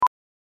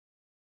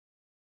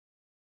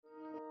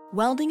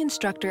Welding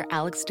instructor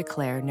Alex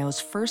DeClaire knows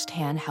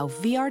firsthand how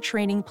VR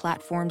training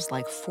platforms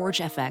like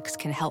ForgeFX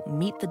can help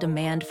meet the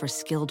demand for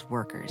skilled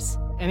workers.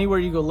 Anywhere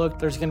you go look,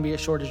 there's going to be a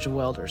shortage of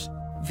welders.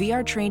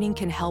 VR training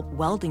can help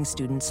welding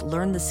students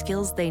learn the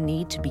skills they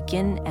need to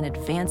begin and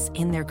advance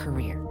in their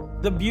career.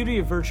 The beauty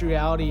of virtual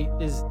reality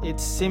is it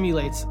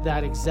simulates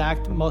that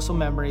exact muscle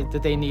memory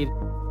that they need.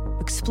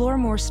 Explore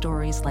more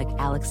stories like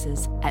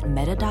Alex's at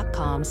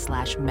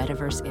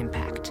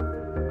meta.com/metaverseimpact.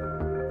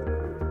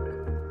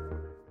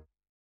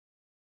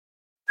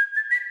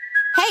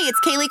 Hey, it's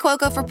Kaylee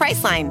Cuoco for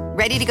Priceline.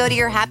 Ready to go to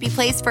your happy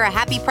place for a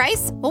happy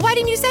price? Well, why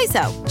didn't you say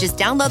so? Just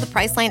download the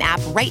Priceline app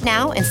right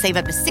now and save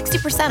up to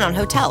 60% on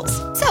hotels.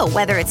 So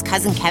whether it's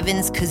Cousin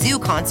Kevin's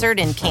Kazoo Concert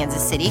in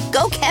Kansas City,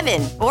 go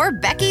Kevin, or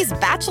Becky's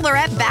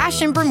Bachelorette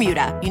Bash in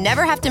Bermuda, you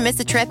never have to miss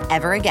a trip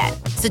ever again.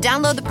 So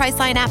download the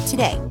Priceline app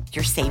today.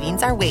 Your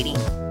savings are waiting.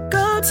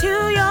 Go to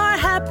your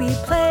happy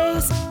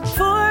place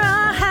for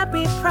a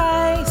happy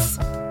price.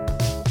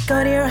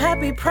 Go to your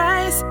happy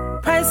price,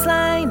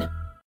 Priceline.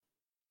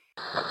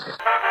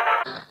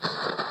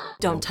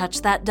 Don't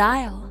touch that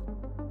dial.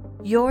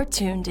 You're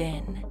tuned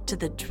in to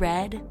the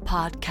Dread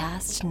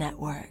Podcast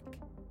Network.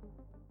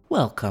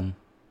 Welcome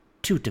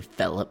to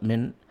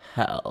Development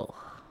Hell.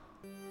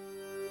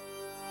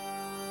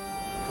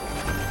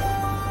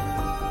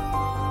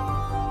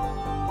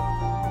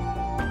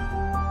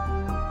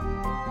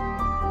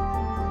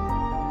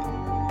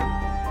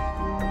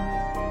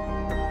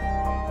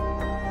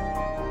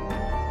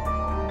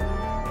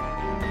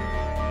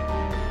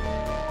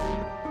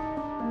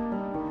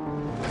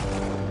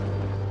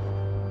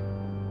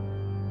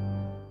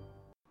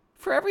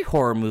 For every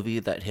horror movie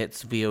that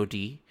hits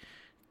VOD,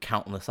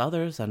 countless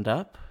others end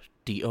up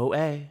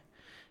DOA.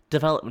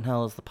 Development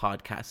Hell is the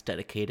podcast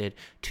dedicated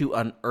to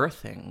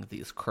unearthing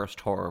these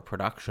cursed horror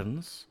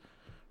productions.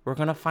 We're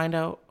going to find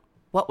out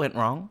what went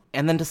wrong,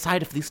 and then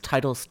decide if these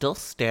titles still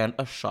stand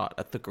a shot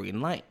at the green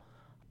light.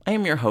 I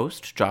am your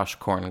host, Josh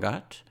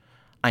Korngut.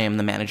 I am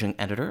the managing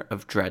editor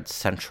of Dread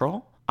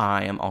Central.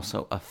 I am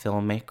also a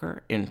filmmaker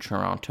in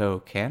Toronto,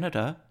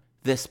 Canada.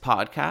 This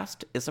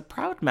podcast is a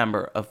proud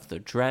member of the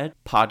Dread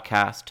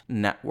Podcast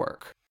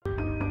Network.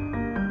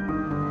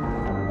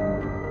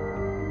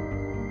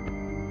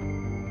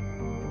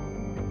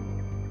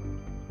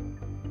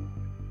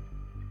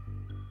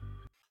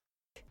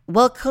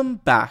 Welcome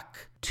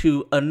back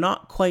to a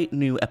not quite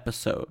new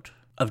episode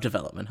of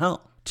Development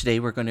Hell.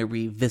 Today we're going to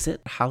revisit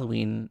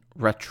Halloween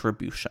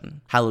Retribution.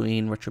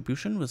 Halloween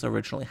Retribution was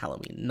originally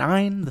Halloween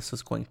 9. This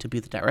is going to be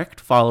the direct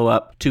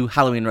follow-up to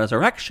Halloween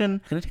Resurrection.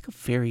 It's going to take a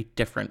very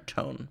different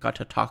tone. Got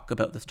to talk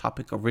about this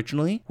topic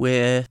originally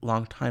with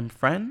longtime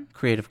friend,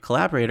 creative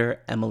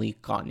collaborator, Emily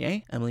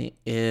Gagne. Emily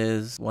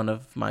is one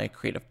of my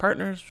creative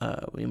partners.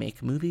 We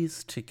make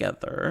movies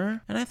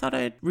together. And I thought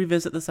I'd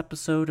revisit this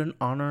episode in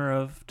honor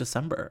of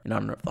December, in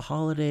honor of the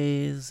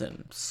holidays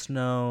and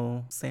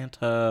snow,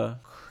 Santa,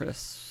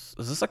 Christmas.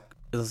 Is this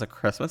a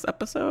Christmas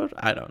episode?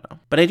 I don't know.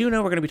 But I do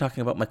know we're going to be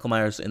talking about Michael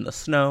Myers in the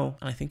Snow,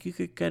 and I think you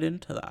could get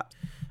into that.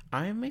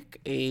 I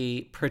make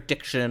a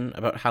prediction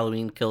about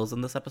Halloween Kills in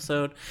this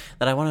episode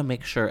that I want to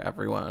make sure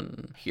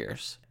everyone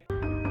hears.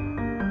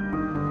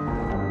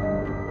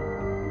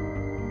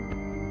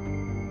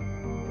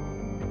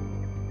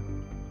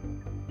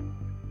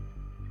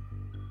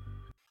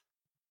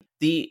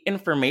 The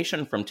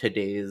information from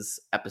today's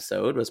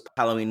episode was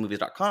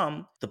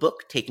HalloweenMovies.com. The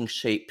book Taking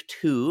Shape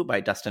 2 by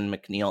Dustin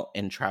McNeil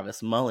and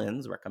Travis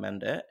Mullins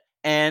recommend it.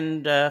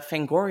 And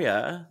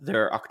Fangoria,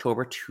 their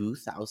October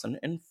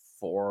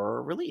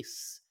 2004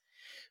 release.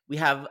 We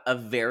have a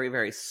very,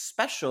 very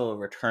special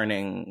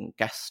returning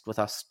guest with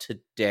us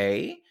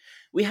today.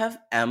 We have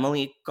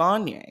Emily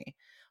Gagne.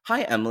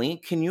 Hi, Emily.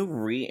 Can you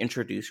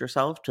reintroduce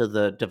yourself to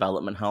the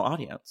Development Hell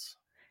audience?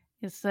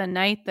 It's the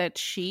night that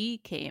she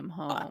came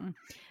home.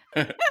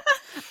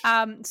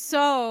 I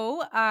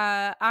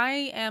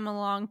am a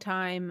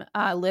longtime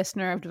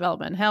listener of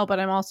Development Hell, but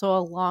I'm also a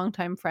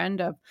longtime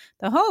friend of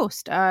the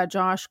host,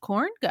 Josh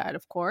Korngut,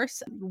 of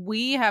course.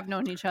 We have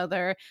known each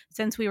other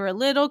since we were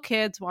little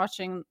kids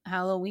watching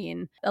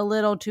Halloween a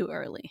little too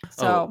early.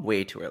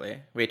 Way too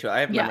early. I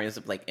have memories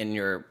of like in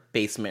your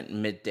basement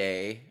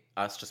midday,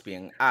 us just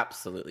being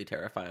absolutely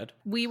terrified.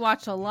 We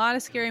watched a lot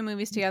of scary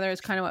movies together. It's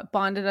kind of what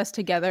bonded us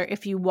together.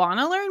 If you want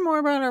to learn more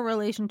about our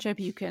relationship,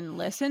 you can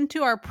listen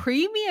to our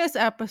previous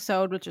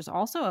episode, which is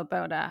also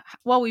about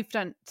we've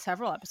done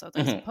several episodes,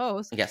 I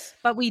suppose. Yes.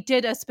 But we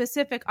did a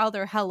specific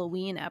other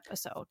Halloween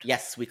episode.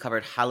 Yes, we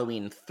covered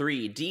Halloween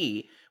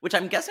 3D, which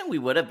I'm guessing we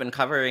would have been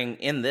covering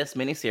in this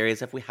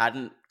miniseries if we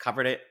hadn't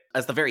covered it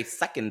as the very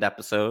second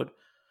episode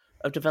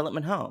of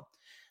Development Hell.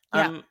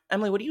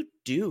 Emily, what do you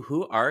do?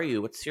 Who are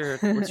you? What's your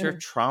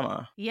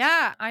trauma?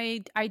 Yeah,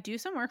 I do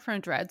some work for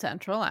Dread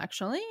Central,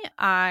 actually.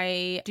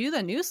 I do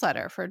the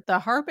newsletter for The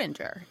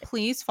Harbinger.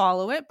 Please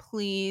follow it.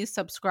 Please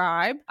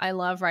subscribe. I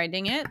love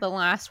writing it. The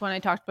last one I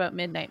talked about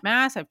Midnight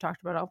Mass. I've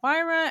talked about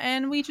Elvira,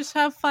 and we just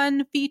have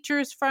fun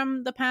features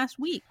from the past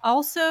week.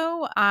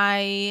 Also,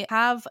 I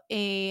have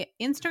a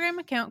Instagram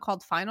account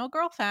called Final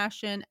Girl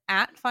Fashion,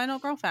 at Final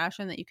Girl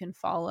Fashion, that you can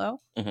follow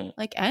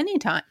like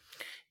anytime.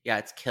 Yeah,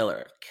 it's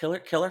killer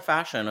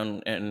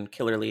fashion and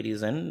killer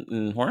ladies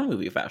in horror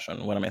movie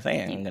fashion. What am I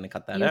saying? I'm going to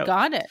cut that out. You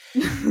got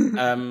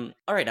it.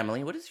 All right,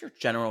 Emily, what is your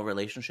general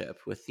relationship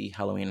with the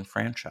Halloween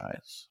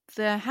franchise?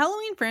 The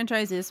Halloween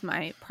franchise is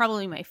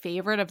probably my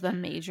favorite of the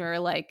major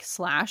like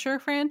slasher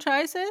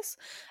franchises.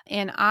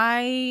 And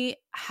I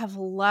have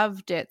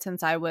loved it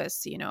since I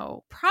was,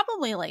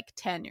 probably like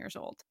 10 years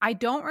old. I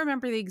don't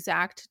remember the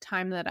exact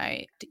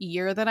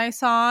year that I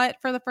saw it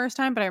for the first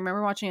time, but I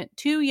remember watching it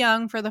too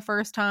young for the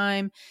first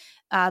time.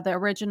 The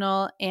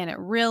original, and it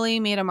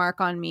really made a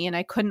mark on me, and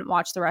I couldn't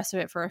watch the rest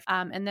of it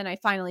and then I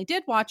finally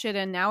did watch it,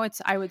 and now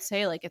I would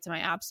say like it's my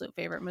absolute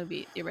favorite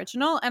movie, the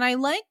original, and I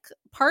like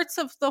parts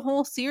of the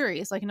whole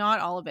series, like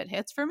not all of it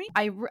hits for me.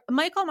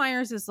 Michael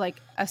Myers is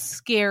like a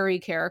scary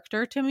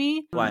character to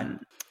me. Why?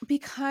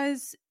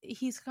 Because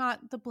he's got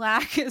the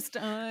blackest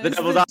eyes. The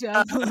devil's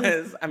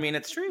eyes. I mean,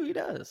 it's true, he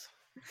does.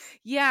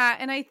 Yeah,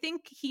 and I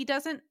think he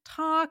doesn't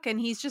talk, and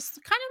he's just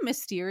kind of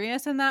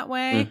mysterious in that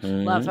way.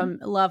 Love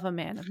a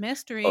man of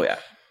mystery. Oh yeah.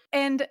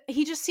 And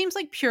he just seems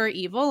like pure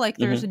evil. Like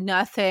there's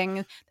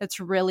nothing that's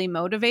really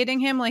motivating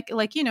him. Like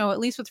at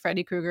least with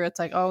Freddy Krueger, it's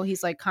like, oh,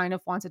 he's like kind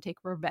of wants to take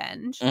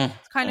revenge.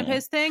 It's kind of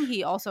his thing.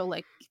 He also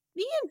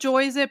he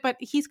enjoys it, but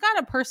he's got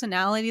a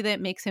personality that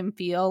makes him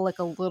feel like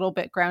a little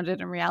bit grounded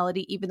in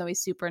reality, even though he's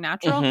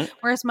supernatural.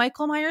 Whereas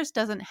Michael Myers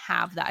doesn't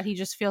have that. He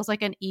just feels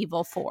like an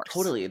evil force.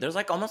 Totally. There's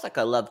like almost like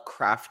a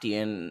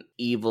Lovecraftian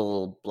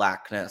evil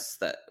blackness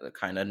that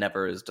kind of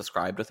never is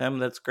described with him.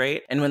 That's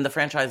great. And when the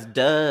franchise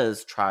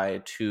does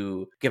try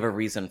to give a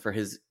reason for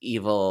his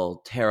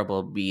evil,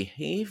 terrible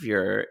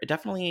behavior, it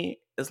definitely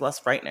is less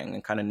frightening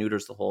and kind of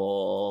neuters the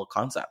whole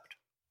concept.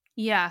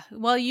 Yeah,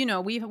 well,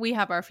 we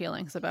have our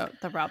feelings about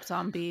the Rob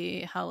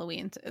Zombie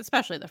Halloween,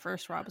 especially the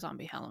first Rob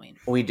Zombie Halloween.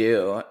 We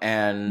do,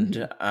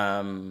 and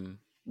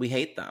we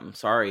hate them.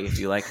 Sorry if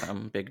you like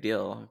them. Big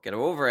deal. Get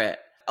over it.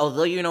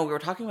 Although, we were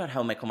talking about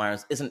how Michael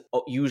Myers isn't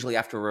usually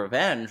after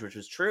revenge, which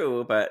is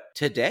true, but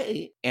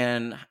today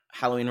in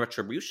Halloween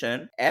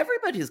Retribution,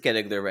 everybody's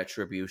getting their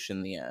retribution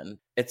in the end.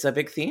 It's a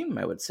big theme,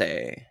 I would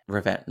say.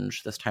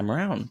 Revenge this time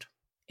around.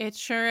 It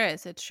sure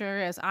is. It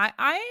sure is.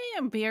 I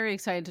am very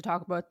excited to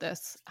talk about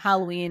this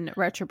Halloween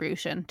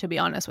Retribution, to be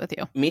honest with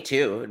you. Me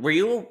too. Were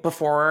you,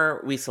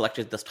 before we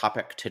selected this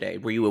topic today,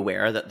 were you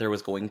aware that there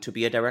was going to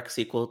be a direct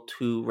sequel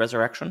to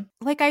Resurrection?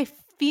 Like, I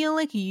feel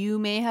like you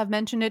may have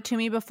mentioned it to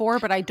me before,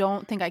 but I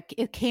don't think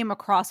it came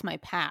across my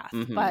path.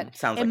 But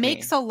sounds it like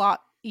makes me. a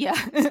lot. Yeah,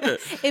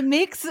 it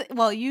makes,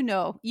 well, you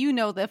know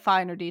the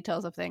finer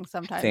details of things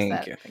sometimes.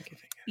 Thank you.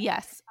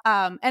 Yes.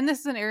 And this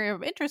is an area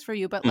of interest for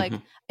you, but like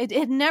it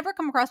had never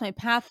come across my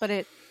path, but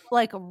it,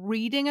 like,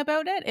 reading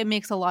about it, it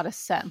makes a lot of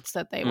sense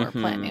that they were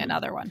planning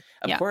another one.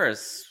 Of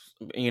course.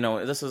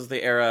 This is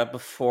the era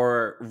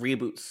before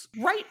reboots,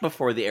 right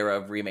before the era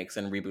of remakes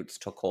and reboots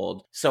took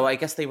hold. So I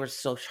guess they were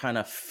still trying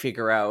to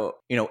figure out,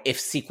 if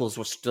sequels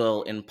were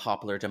still in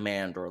popular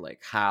demand, or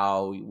like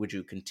how would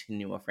you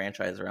continue a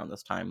franchise around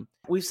this time.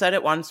 We've said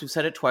it once, we've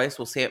said it twice,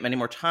 we'll say it many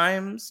more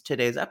times.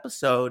 Today's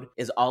episode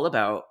is all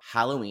about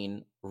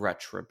Halloween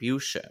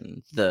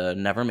Retribution, the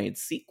never-made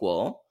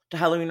sequel to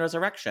Halloween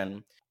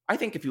Resurrection. I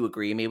think if you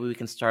agree, maybe we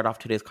can start off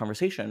today's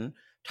conversation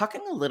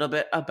talking a little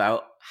bit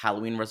about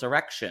Halloween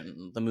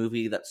Resurrection, the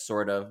movie that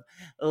sort of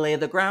laid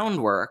the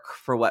groundwork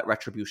for what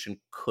Retribution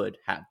could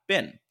have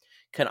been.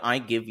 Can I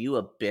give you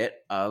a bit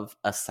of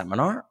a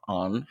seminar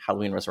on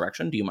Halloween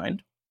Resurrection? Do you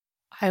mind?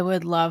 I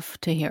would love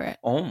to hear it.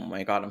 Oh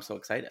my God, I'm so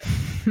excited.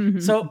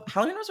 So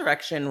Halloween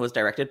Resurrection was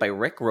directed by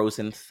Rick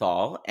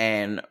Rosenthal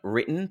and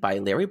written by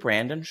Larry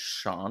Brand and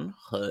Sean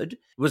Hood. It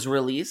was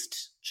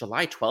released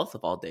July 12th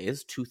of all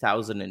days,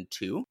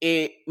 2002.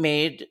 It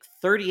made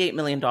 $38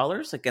 million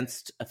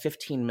against a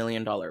 $15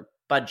 million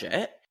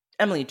budget.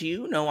 Emily, do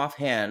you know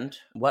offhand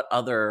what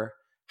other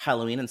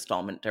Halloween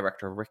installment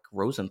director Rick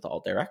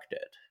Rosenthal directed?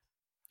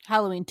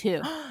 Halloween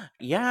 2.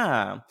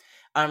 Yeah.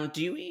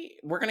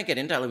 We're going to get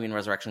into Halloween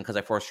Resurrection because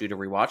I forced you to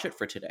rewatch it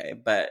for today,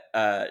 but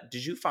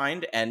did you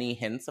find any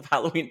hints of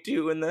Halloween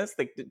 2 in this?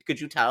 Like,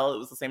 could you tell it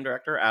was the same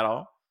director at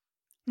all?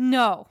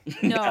 No.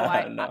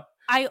 No.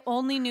 I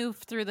only knew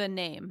through the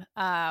name.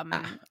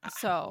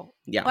 So,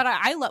 yeah. But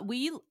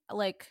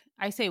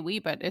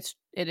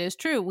it is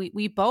true.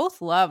 We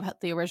both love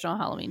the original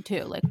Halloween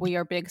 2. Like, we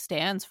are big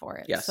stands for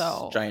it. Yes,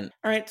 so giant.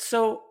 All right,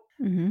 so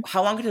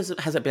how long has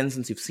it been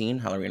since you've seen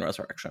Halloween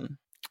Resurrection?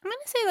 I'm going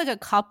to say like a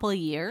couple of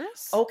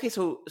years. Okay,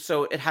 so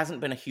it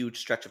hasn't been a huge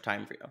stretch of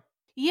time for you.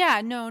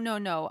 Yeah,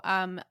 no.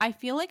 I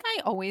feel like I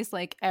always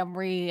like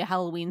every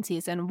Halloween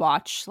season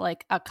watch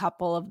like a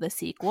couple of the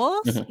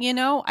sequels, Mhm. you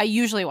know? I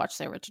usually watch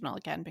the original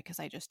again because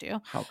I just do.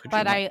 How could you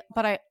But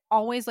not? I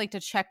always like to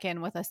check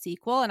in with a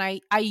sequel, and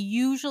I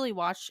usually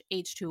watch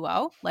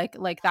H2O.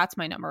 Like that's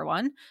my number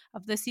one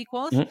of the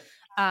sequels.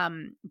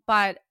 Mhm.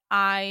 But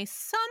I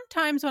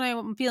sometimes when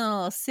I'm feeling a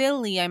little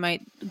silly, I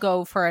might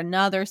go for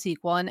another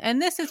sequel.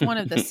 And this is one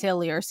of the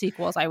sillier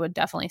sequels, I would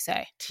definitely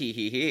say.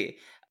 Tee-hee-hee.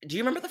 Do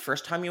you remember the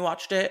first time you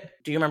watched it?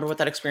 Do you remember what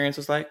that experience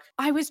was like?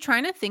 I was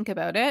trying to think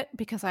about it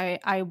because I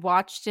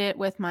watched it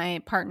with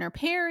my partner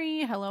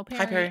Perry. Hello,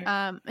 Hi, Perry.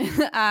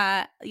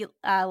 Perry.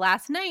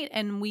 Last night,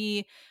 and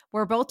we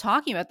were both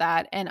talking about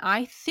that. And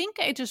I think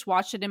I just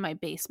watched it in my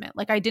basement.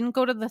 Like I didn't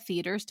go to the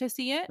theaters to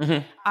see it.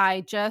 Mhm. I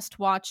just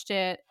watched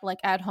it like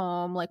at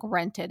home, like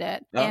rented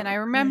it. Oh, And I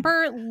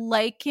remember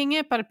liking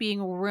it, but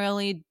being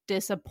really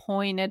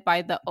disappointed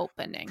by the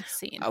opening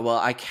scene. Well,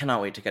 I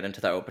cannot wait to get into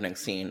the opening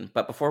scene.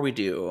 But before we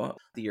do,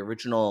 the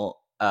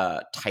original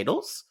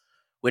titles,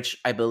 which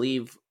I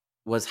believe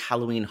was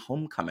Halloween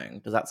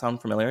Homecoming. Does that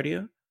sound familiar to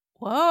you?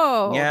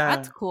 Whoa, Yeah.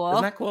 that's cool.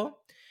 Isn't that cool?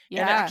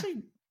 Yeah. And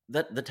actually,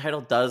 the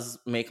title does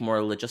make more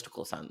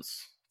logistical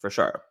sense, for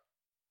sure.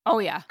 Oh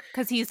yeah,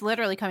 because he's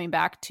literally coming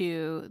back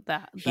to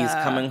the. He's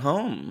coming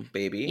home,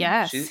 baby.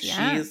 Yes, She's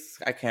yeah.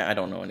 I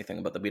don't know anything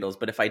about the Beatles,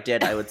 but if I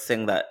did, I would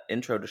sing that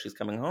intro to She's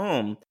Coming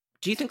Home.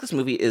 Do you think this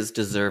movie is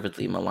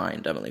deservedly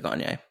maligned, Emily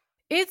Gagne?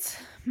 It's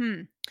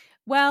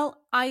well,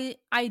 I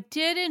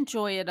did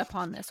enjoy it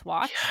upon this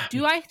watch. Yeah.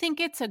 Do I think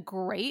it's a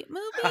great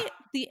movie?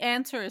 The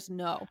answer is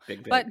no.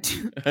 Big, But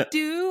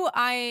do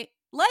I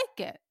like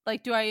it?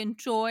 Like, do I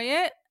enjoy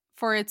it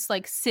for its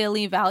like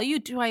silly value?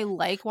 Do I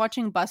like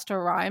watching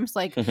Busta Rhymes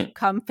like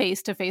come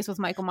face to face with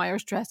Michael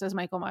Myers dressed as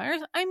Michael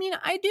Myers? I mean,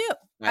 I do.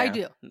 I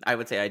do. I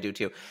would say I do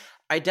too.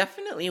 I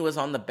definitely was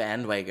on the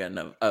bandwagon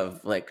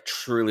of like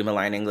truly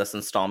maligning this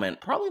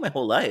installment probably my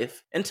whole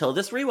life until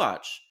this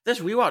rewatch. This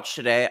rewatch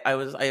today, I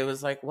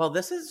was like, well,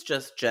 this is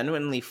just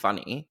genuinely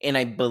funny, and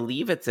I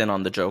believe it's in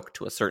on the joke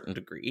to a certain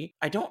degree.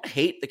 I don't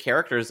hate the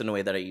characters in a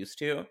way that I used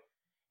to.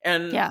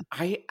 And Yeah.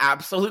 I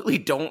absolutely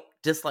don't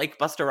dislike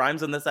Busta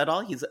Rhymes in this at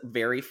all. He's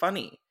very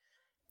funny.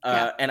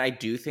 Yeah. And I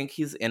do think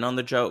he's in on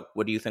the joke.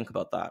 What do you think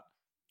about that?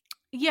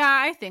 Yeah,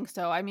 I think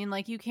so. I mean,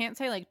 like, you can't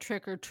say like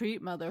trick or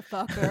treat,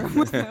 motherfucker,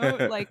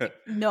 without like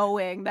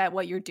knowing that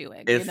what you're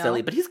doing. It's you know?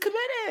 silly, but he's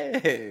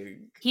committed.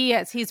 He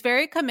is. He's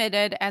very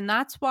committed, and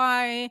that's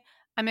why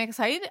I'm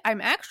excited.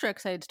 I'm extra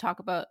excited to talk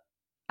about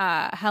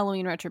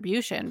Halloween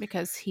Retribution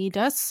because he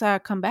does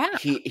come back.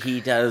 He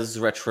does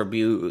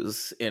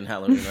retribuse in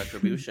Halloween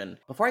Retribution.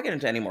 Before I get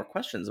into any more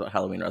questions about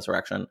Halloween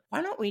Resurrection,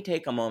 why don't we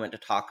take a moment to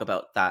talk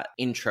about that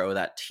intro,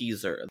 that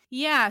teaser?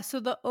 Yeah, so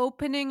the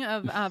opening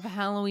of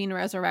Halloween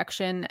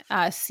Resurrection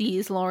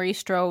sees Laurie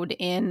Strode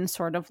in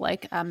sort of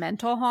like a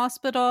mental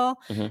hospital.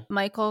 Mhm.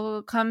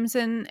 Michael comes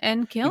in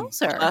and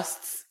kills her.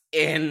 Busts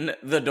in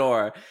the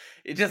door.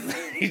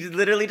 He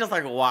literally just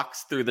like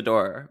walks through the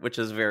door, which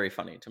is very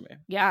funny to me.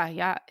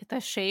 Yeah. The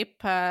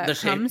shape The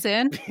shape. comes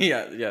in.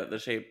 Yeah, the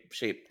shape.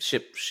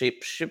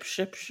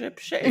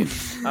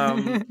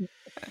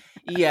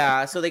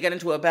 Yeah, so they get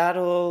into a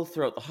battle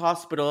throughout the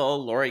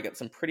hospital. Laurie gets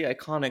some pretty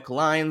iconic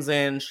lines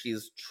in.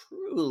 She's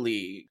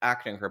truly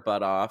acting her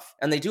butt off.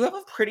 And they do have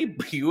a pretty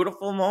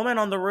beautiful moment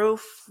on the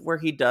roof where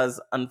he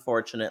does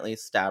unfortunately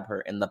stab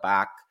her in the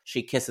back.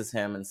 She kisses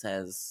him and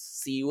says,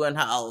 "See you in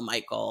hell,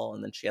 Michael."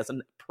 And then she has a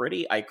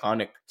pretty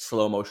iconic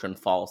slow motion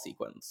fall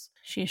sequence.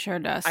 She sure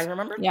does. I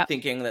remember Yeah.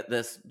 thinking that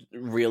this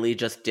really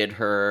just did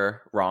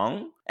her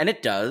wrong. And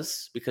it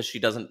does, because she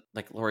doesn't,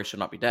 like, Laurie should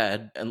not be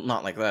dead, and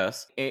not like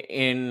this.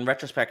 In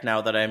retrospect,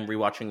 now that I'm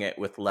rewatching it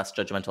with less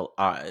judgmental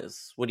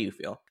eyes, what do you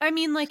feel? I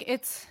mean, like,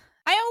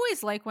 I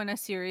always like when a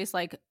series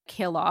like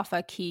kill off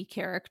a key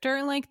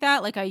character like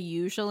that. Like, I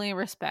usually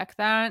respect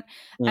that.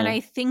 And I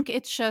think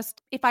it's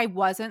just, if I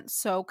wasn't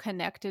so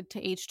connected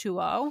to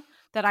H2O,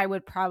 that I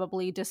would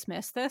probably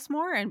dismiss this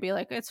more and be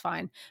like, it's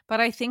fine. But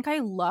I think I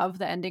love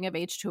the ending of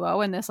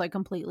H2O, and this like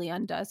completely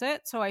undoes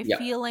it. So I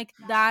feel like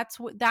that's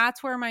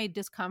where my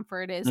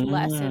discomfort is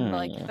less in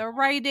like the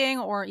writing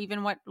or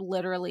even what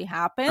literally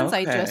happens.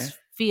 I just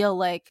feel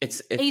like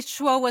It's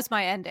H2O was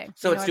my ending.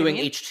 so You it's know what I doing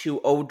mean?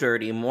 H2O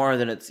dirty more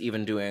than it's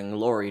even doing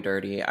Laurie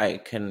dirty. I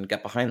can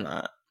get behind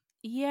that.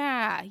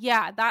 Yeah,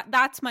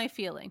 that's my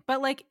feeling.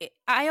 But like,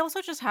 I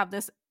also just have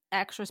this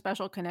extra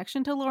special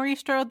connection to Laurie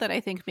Strode that I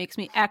think makes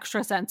me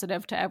extra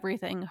sensitive to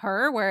everything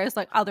her. Whereas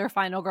like other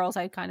Final Girls,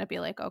 I'd kind of be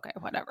like, okay,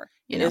 whatever.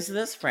 You know? Is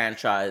this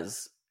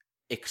franchise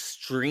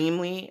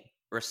extremely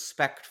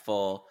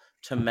respectful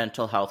to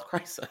mental health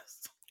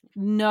crisis?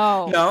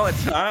 No. No,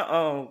 it's not.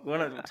 Oh,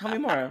 tell me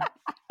more.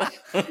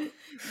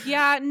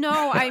 Yeah,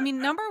 no, I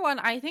mean, number one,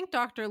 I think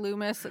Dr.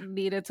 Loomis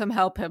needed some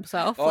help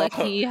himself. Like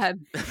he had.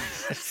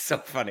 It's so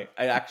funny.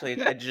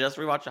 I just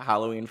rewatched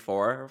Halloween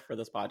 4 for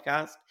this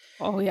podcast.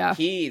 Oh yeah.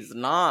 He's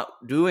not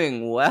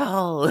doing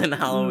well in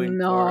Halloween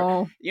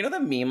 4. You know the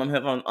meme I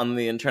have on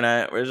the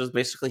internet where it's just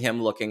basically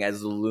him looking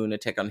as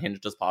lunatic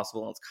unhinged as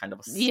possible, and it's kind of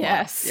a slut.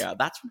 Yes. Yeah,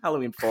 that's from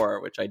Halloween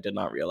 4, which I did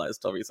not realize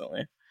till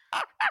recently.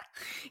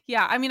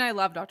 Yeah, I mean, I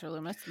love Dr.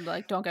 Loomis,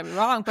 like, don't get me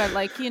wrong, but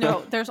like, you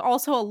know, there's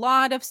also a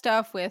lot of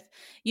stuff with,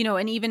 you know,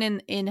 and even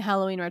in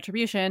Halloween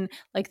Retribution,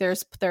 like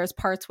there's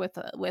parts with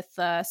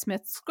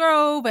Smith's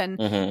Grove,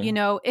 and you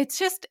know, it's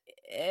kind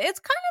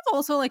of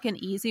also like an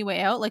easy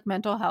way out. Like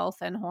mental health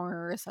and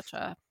horror is such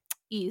a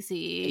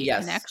easy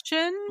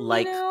connection,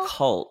 like, you know?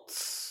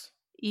 cults.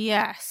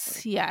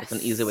 Yes. It's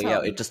an easy way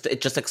out.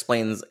 It just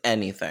explains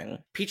anything.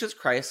 Peaches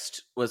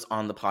Christ was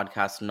on the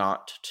podcast,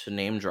 not to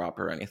name drop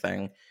or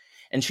anything,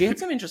 and she had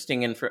some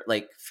interesting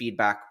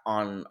feedback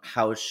on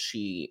how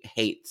she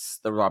hates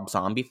the Rob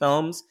Zombie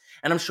films.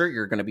 And I'm sure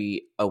you're going to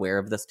be aware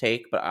of this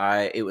take, but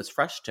it was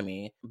fresh to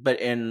me.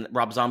 But in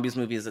Rob Zombie's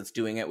movies, it's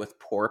doing it with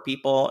poor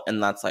people,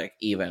 and that's like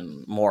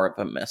even more of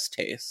a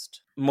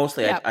mistaste.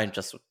 Mostly, yep.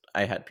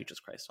 I had Peaches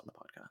Christ on the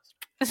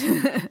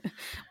podcast.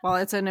 Well,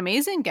 it's an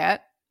amazing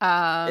get.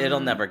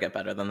 It'll never get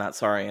better than that.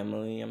 Sorry,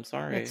 Emily. I'm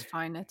sorry. It's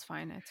fine.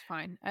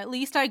 At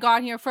least I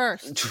got here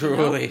first.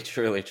 Truly.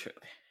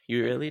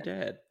 You really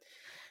did.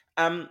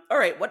 All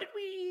right. What did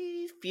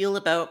we feel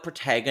about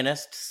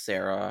protagonist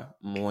Sarah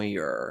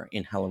Moyer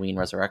in Halloween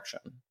Resurrection?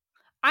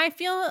 I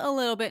feel a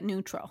little bit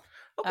neutral.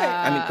 Okay.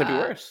 I mean, could be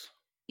worse.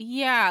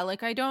 Yeah,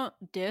 like I don't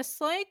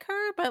dislike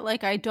her, but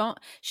like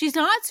she's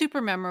not super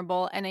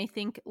memorable. And I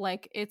think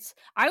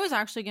I was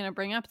actually going to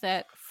bring up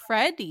that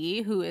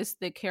Freddy, who is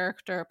the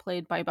character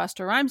played by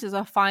Busta Rhymes, is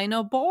a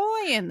final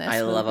boy in this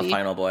movie. Love a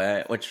final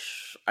boy,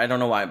 which I don't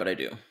know why, but I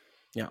do.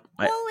 Yeah.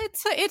 Well,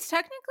 it's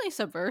technically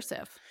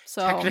subversive.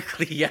 So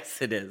technically,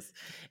 yes, it is.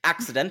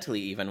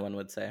 Accidentally, even one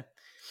would say.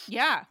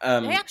 Yeah,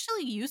 they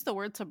actually use the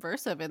word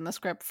subversive in the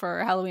script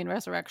for Halloween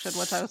Resurrection,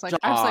 which I was like,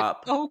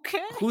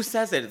 okay. Who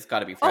says it? It's got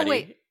to be Freddy. Oh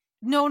wait,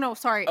 no,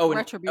 sorry.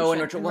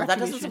 Retribution. Well, that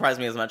doesn't surprise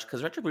me as much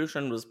because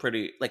Retribution was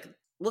pretty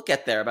we'll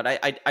get there, but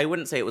I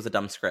wouldn't say it was a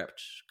dumb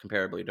script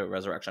comparably to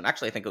Resurrection.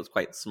 Actually, I think it was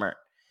quite smart.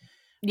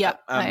 Yeah,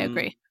 I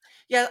agree.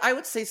 Yeah, I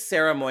would say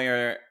Sarah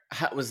Moyer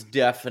was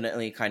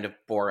definitely kind of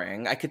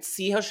boring. I could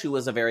see how she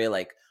was a very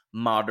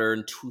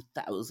modern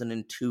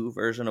 2002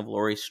 version of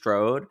Laurie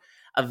Strode.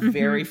 A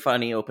very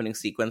funny opening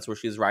sequence where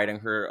she's riding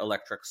her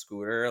electric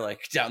scooter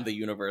down the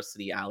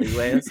university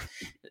alleyways,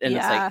 and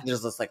it's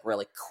there's this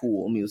really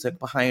cool music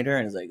behind her,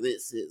 and it's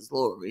this is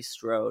Laurie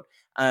Strode.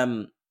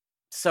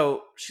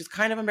 So she's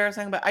kind of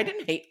embarrassing, but I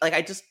didn't hate.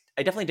 I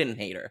definitely didn't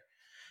hate her.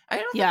 I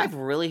don't think I've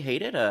really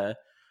hated a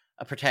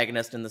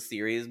protagonist in the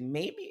series,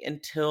 maybe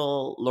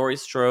until Laurie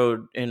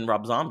Strode in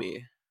Rob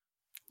Zombie.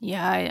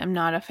 Yeah, I am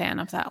not a fan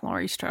of that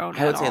Laurie Strode.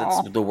 I would say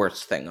that's the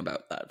worst thing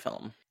about that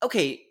film.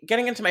 Okay,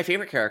 getting into my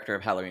favorite character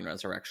of Halloween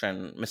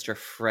Resurrection, Mr.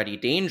 Freddy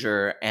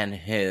Danger and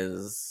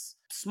his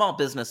small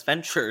business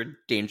venture,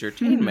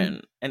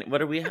 Dangertainment. And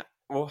what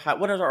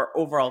are our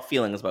overall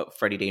feelings about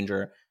Freddy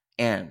Danger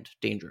and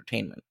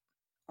Dangertainment?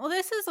 Well,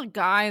 this is a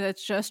guy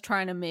that's just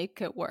trying to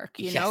make it work.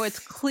 You know, it's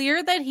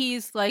clear that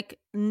he's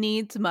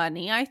needs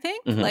money. I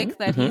think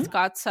he's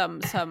got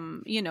some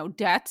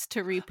debts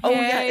to repay. Oh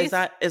yeah,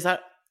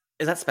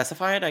 is that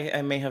specified?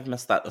 I may have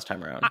missed that this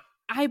time around.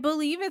 I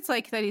believe it's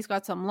that he's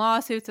got some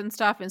lawsuits and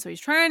stuff, and so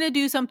he's trying to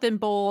do something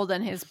bold.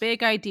 And his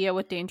big idea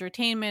with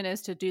Dangertainment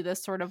is to do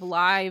this sort of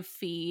live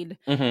feed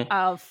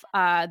of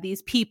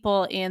these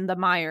people in the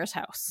Myers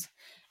house.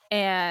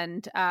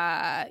 And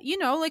not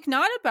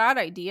a bad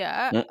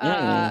idea,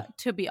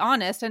 to be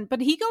honest.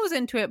 But he goes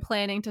into it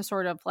planning to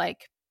sort of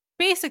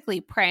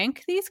basically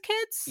prank these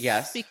kids.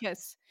 Yes,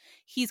 because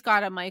he's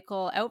got a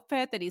Michael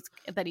outfit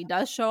that he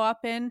does show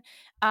up in.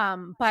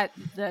 But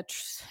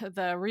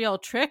the real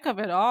trick of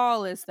it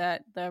all is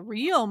that the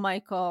real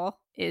Michael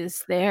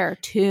is there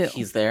too.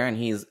 He's there, and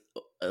he's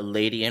a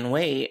lady in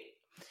wait.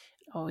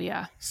 Oh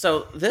yeah.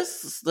 So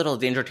this little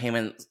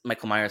Dangertainment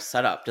Michael Myers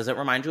setup, does it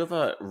remind you of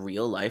a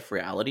real life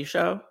reality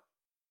show?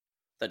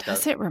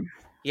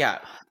 Yeah,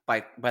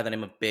 by the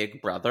name of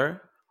Big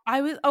Brother. I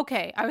was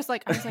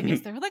like,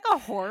 is there a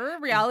horror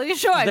reality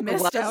show I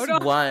missed out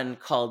on? One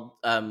called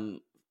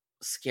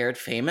Scared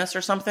Famous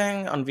or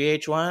something on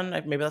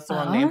VH1. Maybe that's the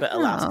wrong name, but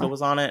Alaska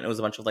was on it, and it was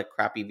a bunch of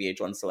crappy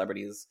VH1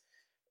 celebrities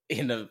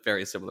in a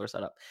very similar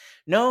setup.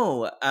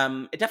 No,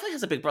 it definitely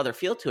has a Big Brother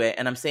feel to it,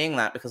 and I'm saying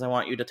that because I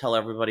want you to tell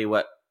everybody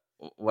what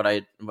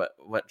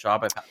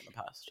job I've had in the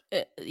past.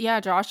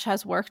 Josh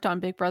has worked on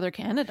Big Brother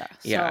Canada.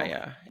 So.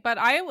 Yeah. But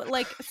I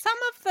some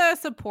of the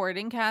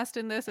supporting cast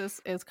in this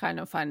is kind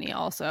of funny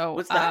also.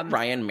 Was that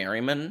Ryan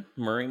Merriman?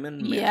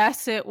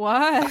 Yes, it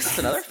was. That's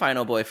another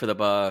final boy for the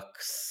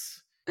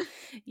books.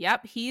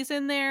 Yep, he's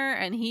in there,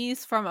 and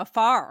he's from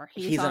afar.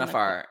 He's in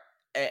afar.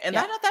 And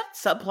that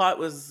subplot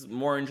was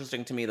more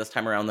interesting to me this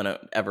time around than it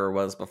ever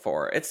was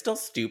before. It's still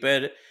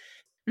stupid.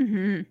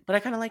 But I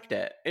kind of liked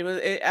it.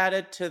 It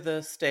added to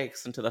the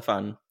stakes and to the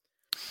fun.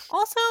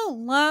 Also,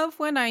 love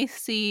when I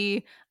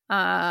see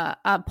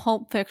a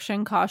Pulp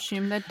Fiction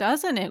costume that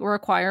doesn't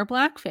require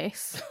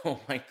blackface. Oh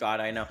my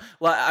God, I know.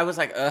 Well, I was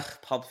like, ugh,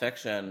 Pulp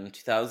Fiction,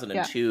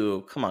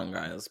 2002. Come on,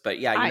 guys. But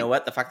yeah, you know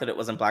what? The fact that it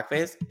wasn't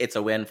blackface, it's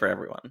a win for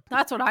everyone.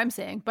 That's what I'm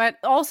saying. But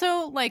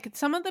also, like,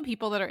 some of the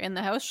people that are in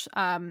the house,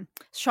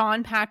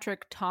 Sean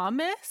Patrick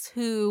Thomas,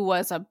 who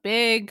was a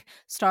big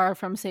star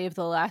from Save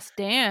the Last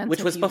Dance,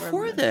 which was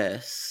before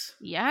this.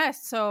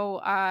 Yes.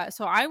 So I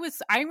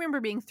remember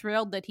being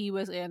thrilled that he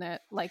was in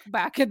it, like,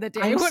 back in the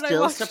day. I'm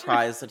still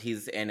surprised that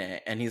he's in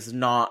it and he's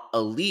not a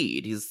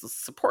lead. He's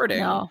supporting.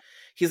 No.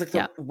 He's like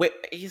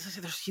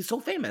he's so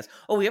famous.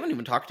 Oh, we haven't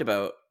even talked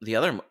about the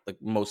other like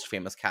most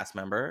famous cast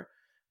member,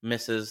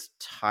 Mrs.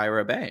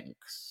 Tyra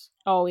Banks.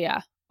 Oh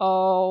yeah.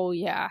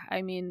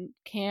 I mean,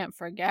 can't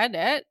forget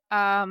it.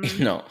 No. This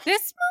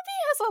movie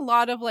has a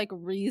lot of like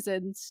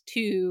reasons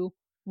to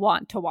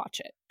want to watch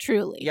it.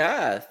 Truly.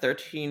 Yeah,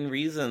 13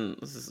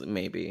 reasons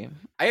maybe.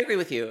 I agree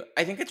with you.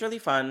 I think it's really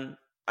fun.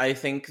 I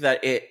think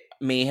that it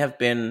may have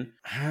been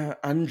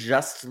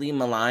unjustly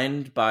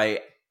maligned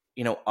by,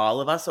 all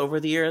of us over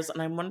the years.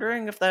 And I'm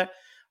wondering if there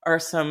are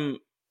some,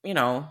 I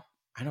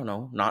don't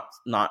know,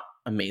 not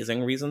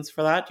amazing reasons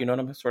for that. You know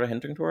what I'm sort of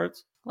hinting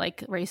towards?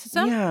 Like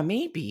racism? Yeah,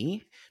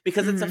 maybe.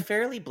 Because it's a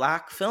fairly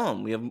black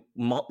film. We have,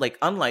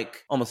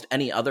 unlike almost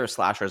any other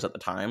slashers at the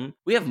time,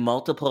 we have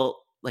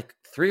multiple,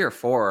 3 or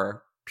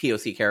 4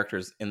 POC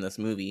characters in this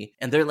movie.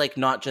 And they're,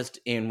 not just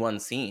in one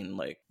scene.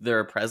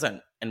 They're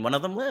present. And one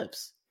of them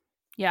lives.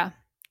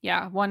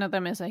 Yeah, one of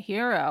them is a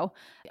hero.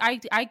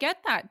 I get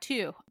that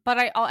too, but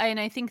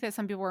I think that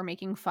some people were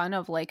making fun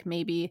of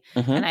maybe,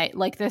 and I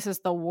this is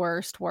the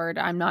worst word.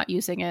 I'm not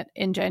using it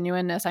in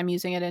genuineness. I'm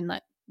using it in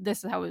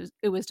this is how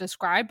it was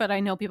described. But I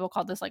know people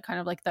call this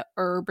kind of the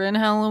urban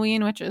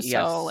Halloween, which is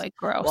so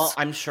gross. Well,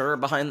 I'm sure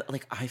behind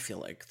I feel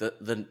like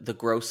the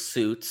gross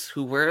suits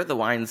who were the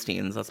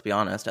Weinsteins. Let's be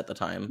honest, at the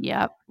time,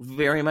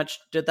 very much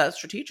did that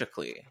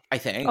strategically. I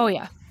think. Oh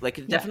yeah.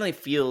 It definitely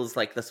feels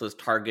like this was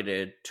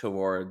targeted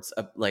towards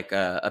a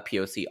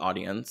POC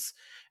audience.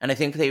 And I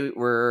think they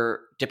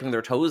were dipping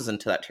their toes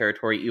into that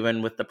territory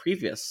even with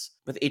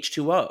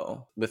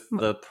H2O, with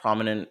the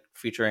prominent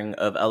featuring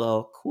of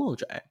LL Cool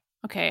J.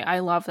 Okay, I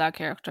love that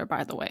character,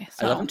 by the way.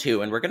 So. I love him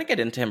too, and we're going to get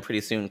into him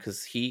pretty soon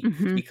because he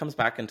comes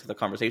back into the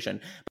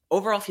conversation.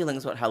 Overall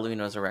feelings about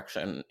Halloween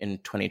Resurrection in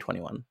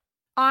 2021?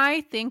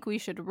 I think we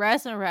should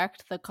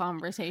resurrect the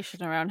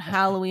conversation around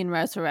Halloween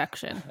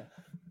Resurrection.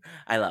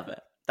 I love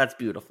it. That's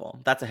beautiful.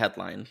 That's a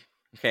headline.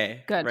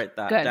 Okay, good. Write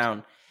that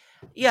down.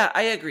 Yeah,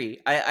 I agree.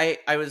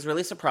 I was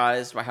really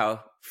surprised by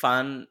how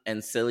fun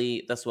and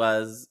silly this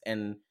was,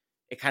 and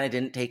it kind of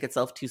didn't take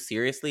itself too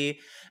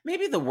seriously.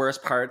 Maybe the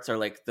worst parts are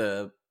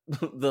the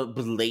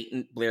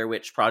blatant Blair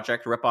Witch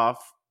Project ripoff,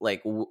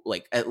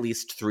 at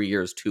least 3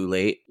 years too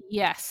late.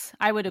 Yes,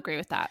 I would agree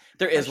with that.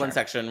 There is one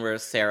section where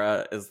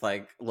Sarah is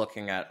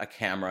looking at a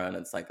camera and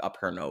it's up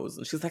her nose,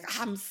 and she's like,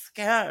 "I'm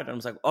scared." And I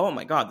was like, "Oh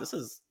my God, this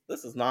is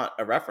not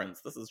a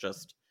reference. This is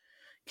just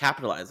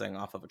capitalizing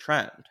off of a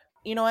trend."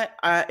 You know what?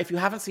 If you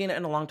haven't seen it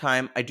in a long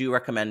time, I do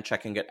recommend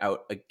checking it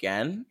out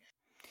again.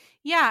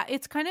 Yeah,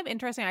 it's kind of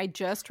interesting. I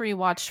just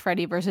rewatched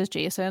Freddy vs.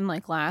 Jason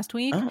last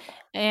week,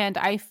 and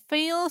I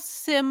feel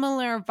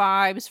similar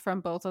vibes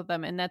from both of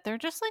them in that they're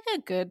just a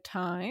good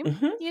time,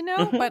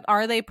 But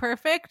are they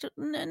perfect?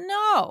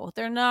 No,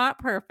 they're not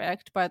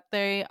perfect, but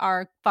they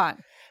are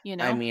fun,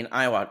 I mean,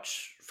 I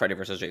watch Freddy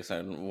vs.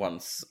 Jason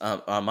once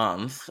a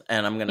month,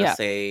 and I'm going to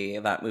say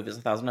that movie is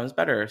 1,000 times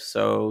better,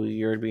 so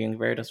you're being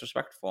very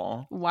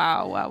disrespectful.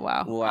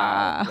 Wow.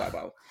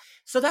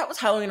 So that was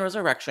Halloween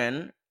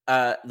Resurrection.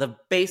 The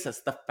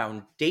basis, the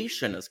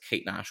foundation, as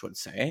Kate Nash would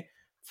say,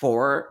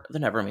 for the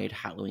never-made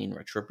Halloween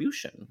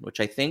Retribution, which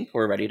I think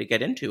we're ready to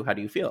get into. How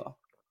do you feel?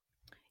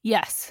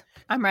 Yes,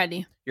 I'm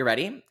ready. You're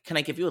ready? Can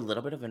I give you a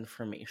little bit of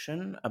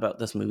information about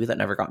this movie that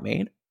never got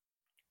made?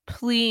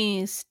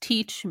 Please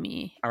teach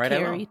me, all right,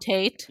 Carrie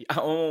Tate.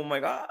 Oh my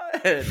God.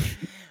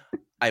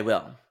 I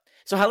will.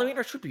 So Halloween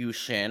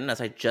Retribution,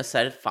 as I just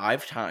said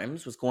 5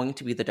 times, was going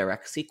to be the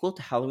direct sequel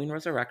to Halloween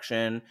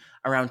Resurrection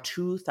around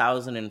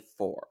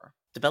 2004.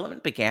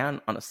 Development began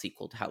on a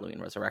sequel to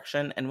Halloween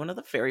Resurrection, and one of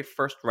the very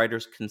first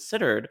writers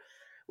considered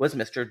was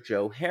Mr.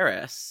 Joe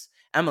Harris.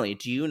 Emily,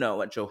 do you know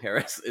what Joe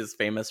Harris is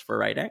famous for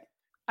writing?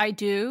 I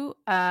do.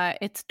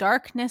 It's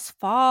Darkness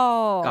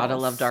Falls. Gotta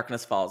love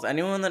Darkness Falls.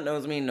 Anyone that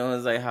knows me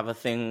knows I have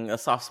a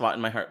soft spot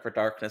in my heart for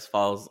Darkness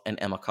Falls and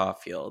Emma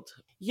Caulfield.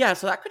 Yeah,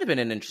 so that could have been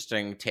an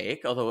interesting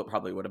take, although it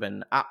probably would have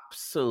been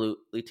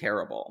absolutely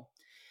terrible.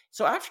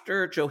 So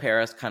after Joe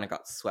Harris kind of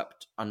got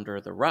swept under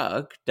the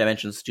rug,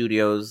 Dimension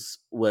Studios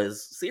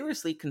was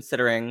seriously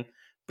considering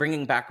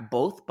bringing back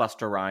both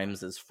Busta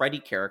Rhymes' Freddy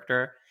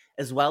character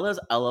as well as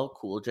LL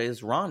Cool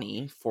J's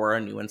Ronnie for a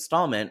new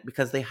installment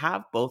because they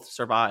have both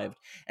survived.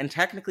 And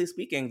technically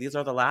speaking, these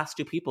are the last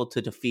 2 people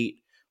to defeat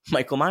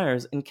Michael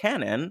Myers in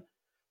canon.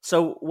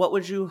 So what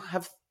would you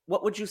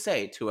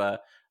say to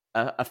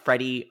a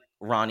Freddy,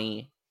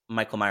 Ronnie,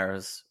 Michael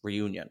Myers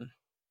reunion?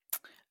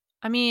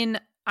 I mean,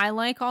 I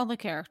like all the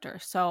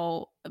characters,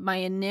 so my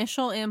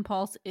initial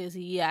impulse is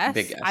yes.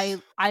 Big yes.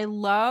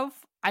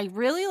 I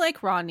really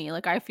like Ronnie.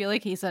 Like, I feel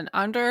like he's an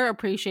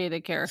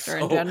underappreciated character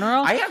in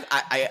general.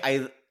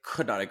 I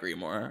could not agree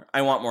more.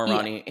 I want more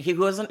Ronnie.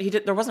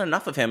 There wasn't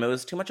enough of him. It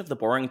was too much of the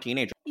boring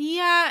teenager.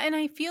 Yeah, and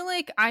I feel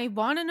like I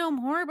want to know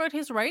more about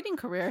his writing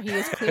career. He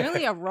is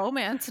clearly a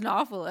romance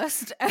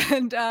novelist,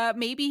 and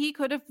maybe he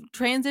could have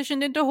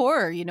transitioned into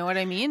horror. You know what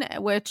I mean?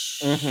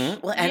 Which,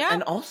 well,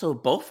 and also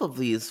both of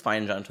these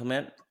fine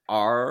gentlemen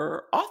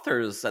are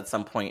authors at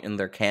some point in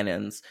their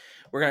canons.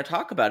 We're going to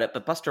talk about it,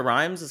 but Busta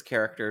Rhymes'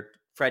 character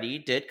Freddy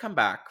did come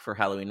back for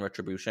Halloween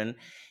Retribution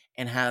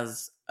and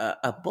has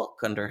a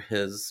book under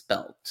his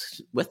belt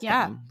with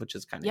him, which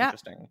is kind of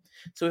interesting.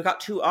 So we've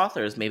got two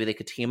authors. Maybe they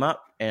could team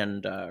up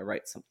and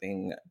write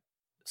something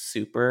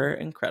super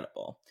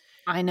incredible.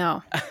 I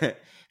know.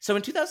 So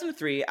in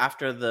 2003,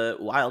 after the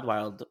Wild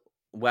Wild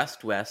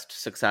West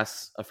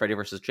success of Freddy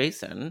vs.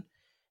 Jason,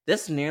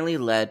 this nearly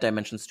led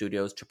Dimension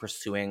Studios to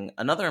pursuing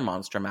another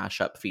monster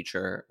mashup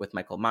feature with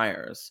Michael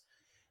Myers.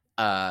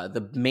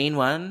 The main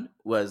one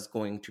was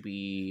going to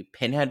be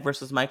Pinhead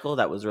versus Michael.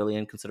 That was really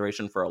in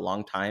consideration for a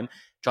long time.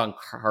 John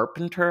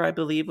Carpenter, I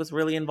believe, was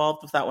really involved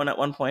with that one at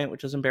one point,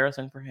 which is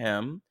embarrassing for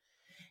him.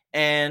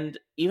 And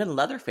even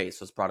Leatherface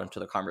was brought into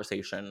the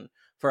conversation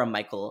for a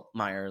Michael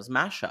Myers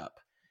mashup.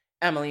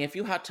 Emily, if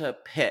you had to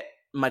pit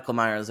Michael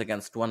Myers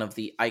against one of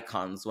the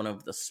icons, one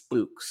of the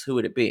spooks, who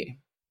would it be?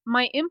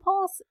 My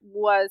impulse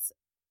was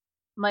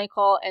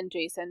Michael and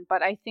Jason,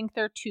 but I think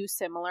they're too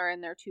similar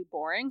and they're too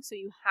boring. So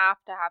you have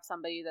to have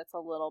somebody that's a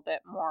little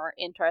bit more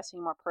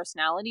interesting, more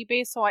personality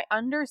based. So I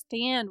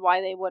understand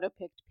why they would have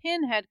picked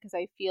Pinhead, because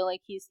I feel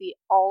like he's the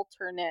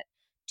alternate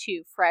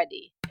to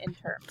Freddy in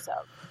terms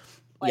of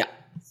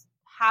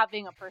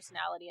having a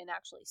personality and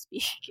actually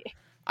speaking.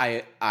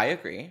 I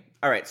agree.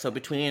 All right, so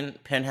between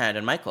Pinhead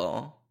and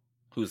Michael,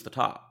 who's the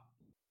top?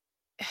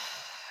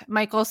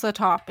 Michael's the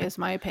top, is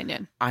my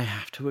opinion. I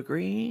have to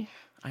agree.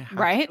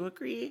 To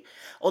agree.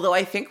 Although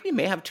I think we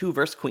may have two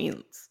verse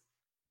queens.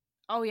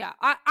 Oh yeah,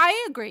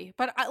 I agree.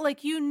 But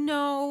you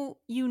know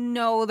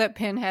that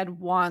Pinhead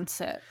wants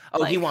it.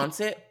 Oh, he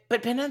wants it,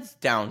 but Pinhead's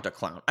down to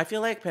clown. I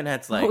feel like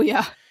Pinhead's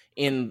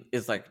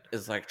is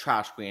like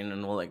trash queen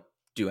and will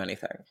do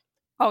anything.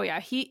 Oh yeah,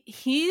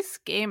 he's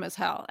game as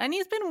hell, and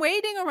he's been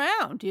waiting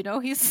around. You know,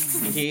 he's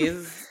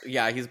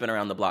been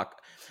around the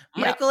block.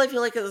 Michael, I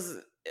feel like is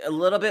a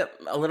little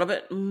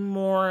bit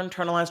more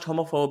internalized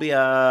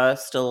homophobia,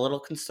 still a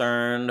little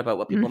concerned about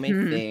what people may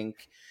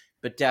think,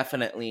 but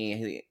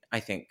definitely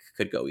I think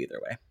could go either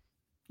way.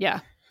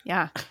 Yeah.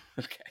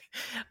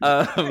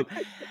 Okay.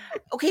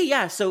 Okay,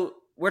 yeah, so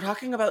we're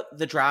talking about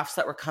the drafts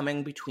that were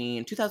coming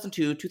between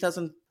 2002,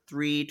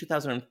 2003,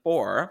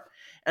 2004,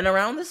 and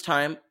around this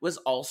time was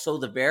also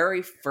the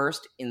very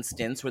first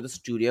instance where the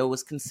studio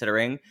was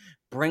considering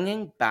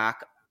bringing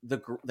back the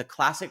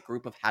classic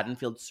group of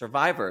Haddonfield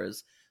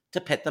survivors to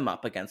pit them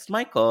up against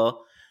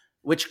Michael,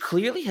 which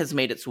clearly has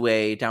made its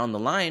way down the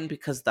line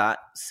because that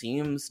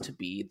seems to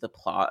be the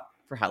plot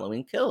for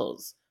Halloween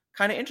Kills.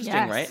 Kind of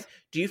interesting, right?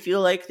 Do you feel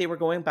like they were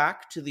going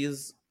back to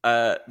these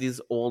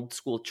old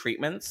school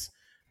treatments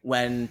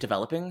when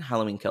developing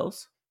Halloween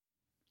Kills?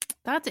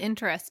 That's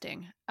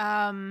interesting.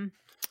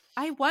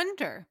 I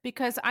wonder,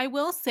 because I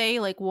will say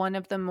one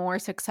of the more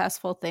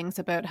successful things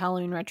about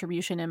Halloween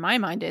Retribution in my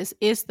mind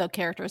is the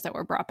characters that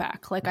were brought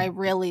back. I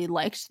really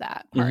liked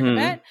that part of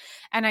it.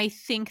 And I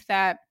think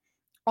that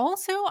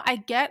also I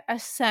get a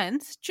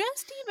sense,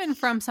 just even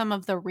from some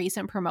of the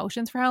recent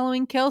promotions for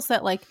Halloween Kills,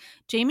 that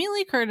Jamie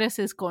Lee Curtis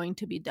is going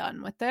to be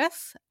done with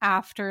this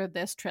after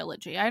this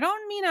trilogy. I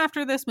don't mean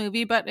after this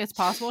movie, but it's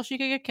possible she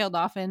could get killed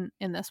off in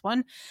this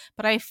one.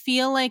 But I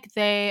feel like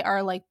they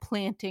are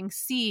planting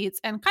seeds,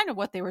 and kind of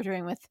what they were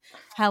doing with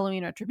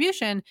Halloween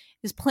Retribution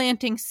is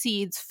planting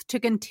seeds to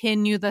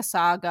continue the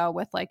saga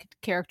with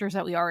characters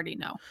that we already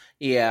know.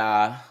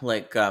 Yeah,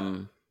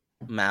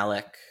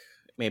 Malik,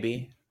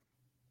 maybe.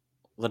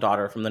 The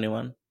daughter from the new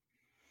one.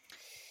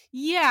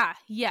 Yeah,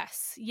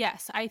 yes.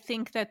 I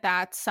think that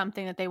that's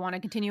something that they want to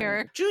continue.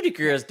 Judy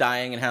Greer is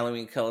dying in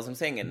Halloween Kills. I'm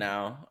saying it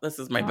now. This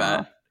is my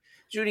bet.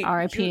 Judy.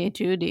 R.I.P.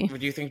 Judy.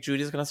 Do you think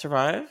Judy's going to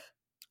survive?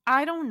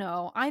 I don't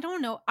know. I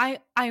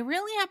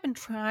really have been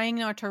trying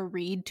not to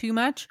read too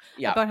much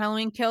about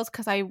Halloween Kills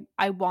because I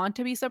want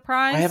to be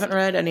surprised. I haven't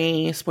read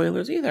any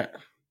spoilers either.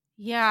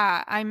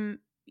 Yeah, I'm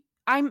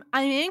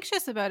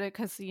anxious about it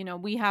because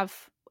we have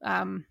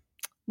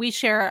we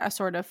share a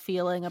sort of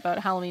feeling about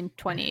Halloween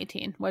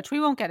 2018, which we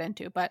won't get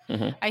into, but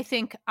I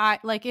think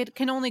it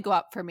can only go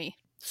up for me.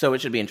 So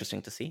it should be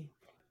interesting to see.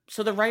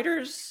 So the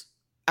writers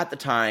at the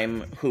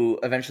time who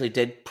eventually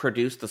did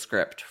produce the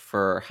script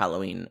for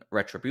Halloween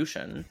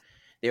Retribution,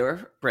 they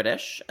were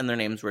British, and their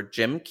names were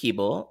Jim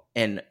Keeble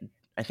and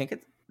I think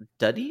it's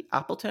Duddy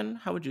Appleton.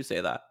 How would you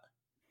say that?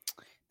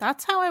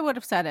 That's how I would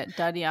have said it,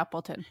 Duddy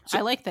Appleton. So,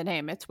 I like the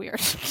name. It's weird.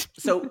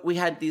 So we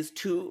had these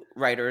two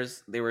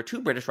writers. They were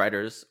two British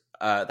writers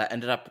that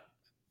ended up...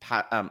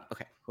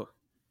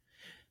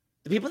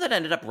 The people that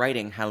ended up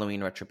writing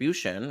Halloween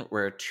Retribution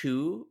were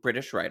two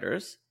British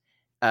writers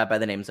by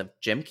the names of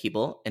Jim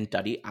Keeble and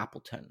Duddy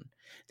Appleton.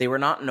 They were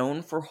not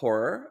known for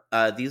horror.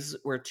 These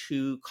were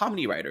two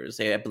comedy writers.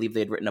 I believe they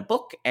had written a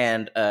book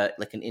and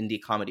like an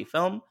indie comedy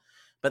film,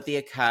 but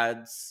the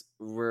Acads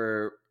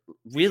were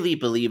really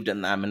believed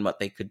in them and what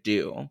they could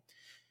do.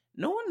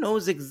 No one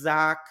knows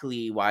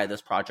exactly why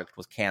this project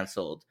was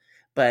canceled,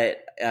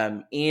 but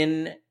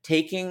in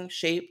Taking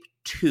Shape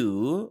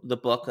 2, the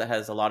book that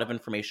has a lot of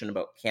information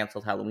about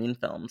canceled Halloween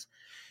films,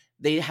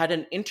 they had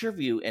an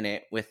interview in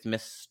it with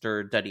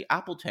Mr. Duddy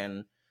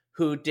Appleton,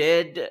 who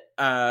did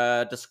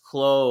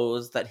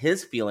disclose that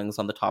his feelings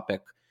on the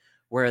topic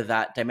were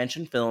that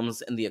Dimension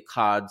Films and the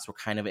Acads were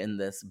kind of in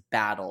this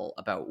battle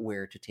about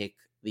where to take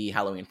the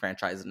Halloween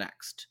franchise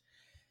next.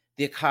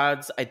 The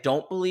Acads, I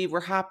don't believe,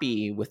 were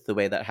happy with the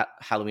way that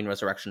Halloween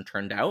Resurrection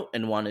turned out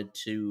and wanted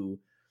to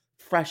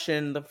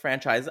freshen the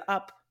franchise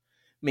up,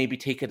 maybe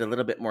take it a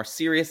little bit more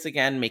serious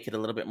again, make it a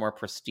little bit more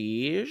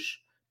prestige,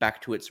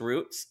 back to its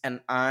roots.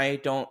 And I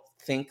don't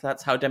think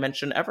that's how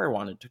Dimension ever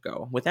wanted to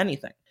go with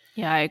anything.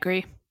 Yeah, I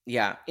agree.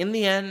 Yeah. In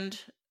the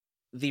end,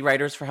 the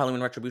writers for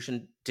Halloween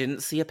Retribution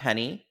didn't see a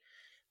penny.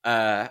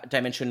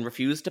 Dimension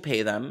refused to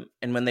pay them.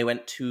 And when they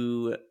went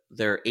to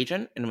their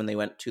agent and when they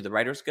went to the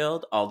Writers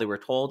Guild, all they were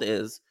told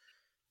is,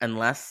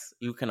 unless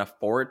you can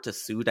afford to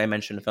sue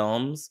Dimension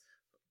Films,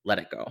 let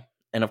it go.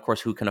 And of course,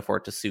 who can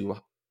afford to sue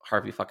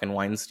Harvey fucking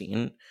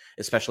Weinstein,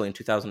 especially in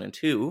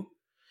 2002?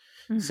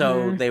 Mm-hmm.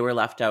 So they were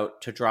left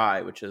out to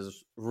dry, which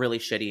is really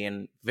shitty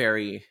and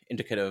very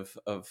indicative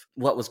of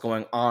what was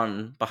going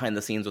on behind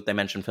the scenes with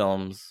Dimension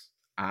Films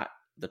at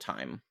the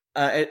time.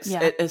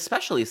 It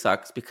especially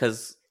sucks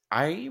because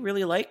I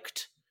really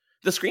liked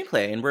the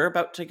screenplay, and we're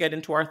about to get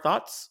into our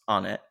thoughts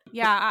on it.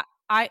 Yeah,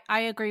 I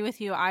agree with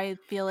you. I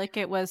feel like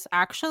it was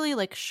actually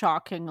like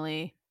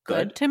shockingly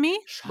good to me.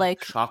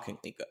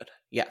 Shockingly good.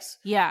 Yes.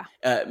 Yeah.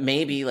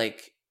 Maybe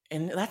like,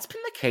 and that's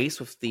been the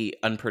case with the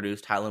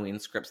unproduced Halloween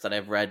scripts that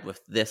I've read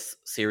with this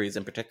series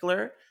in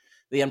particular.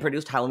 The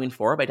unproduced Halloween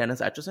 4 by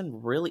Dennis Etchison,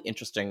 really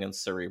interesting and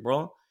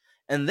cerebral.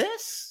 And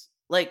this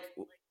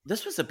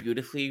was a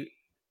beautifully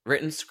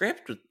written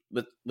script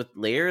with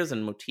layers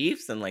and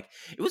motifs, and like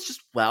it was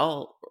just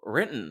well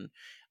written.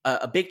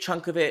 A big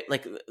chunk of it,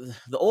 like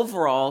the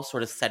overall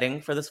sort of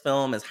setting for this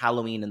film is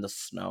Halloween in the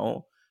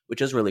snow,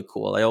 which is really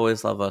cool. I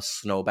always love a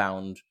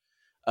snowbound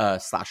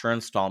slasher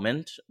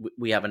installment.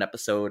 We have an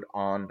episode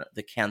on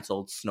the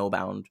canceled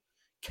Snowbound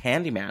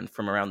Candyman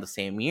from around the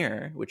same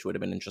year, which would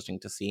have been interesting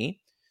to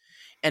see.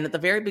 And at the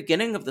very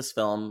beginning of this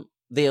film,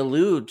 they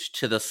allude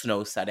to the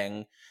snow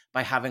setting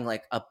by having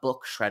like a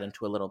book shred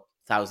into a little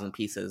 1,000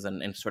 pieces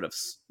and sort of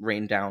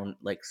rain down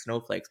like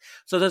snowflakes.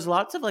 So there's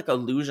lots of like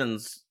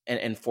allusions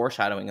and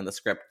foreshadowing in the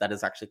script that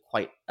is actually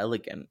quite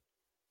elegant.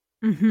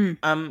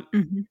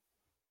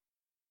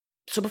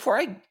 So before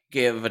I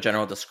give a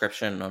general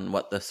description on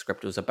what the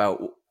script was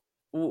about,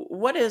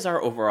 what is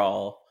our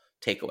overall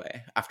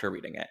takeaway after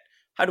reading it?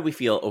 How do we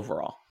feel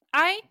overall?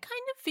 I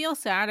kind of feel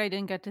sad I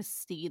didn't get to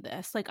see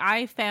this. Like,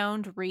 I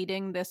found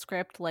reading this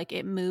script, like,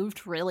 it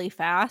moved really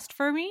fast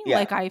for me. Yeah.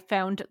 Like, I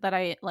found that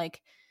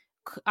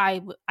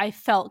I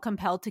felt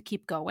compelled to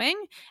keep going,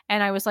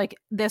 and I was like,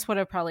 this would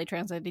have probably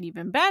translated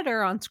even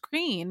better on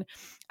screen.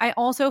 I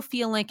also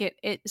feel like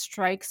it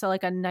strikes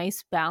a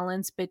nice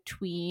balance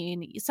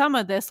between some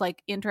of this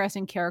like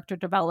interesting character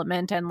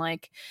development and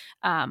like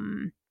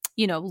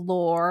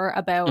lore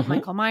about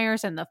Michael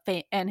Myers and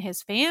and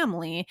his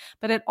family,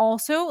 but it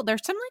also,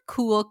 there's some like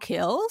cool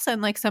kills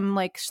and like some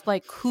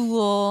like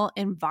cool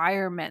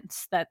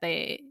environments that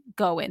they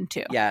go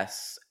into.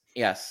 Yes.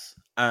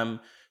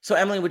 So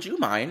Emily, would you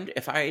mind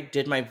if I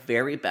did my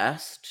very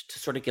best to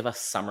sort of give a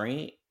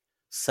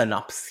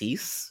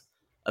synopsis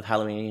of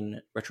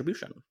Halloween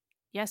Retribution?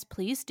 Yes,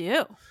 please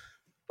do.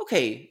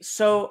 Okay,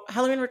 so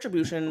Halloween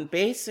Retribution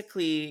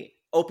basically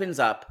opens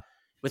up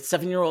with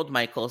 7-year-old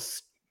Michael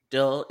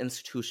still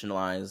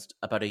institutionalized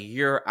about a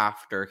year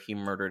after he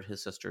murdered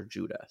his sister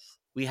Judith.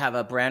 We have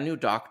a brand new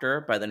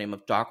doctor by the name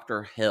of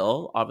Dr.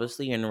 Hill,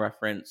 obviously in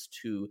reference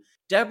to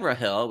Deborah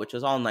Hill, which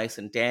is all nice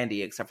and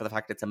dandy, except for the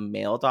fact it's a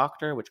male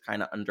doctor, which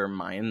kind of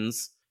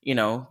undermines,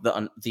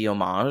 the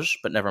homage,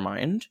 but never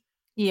mind.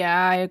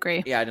 Yeah, I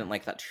agree. Yeah, I didn't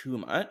like that too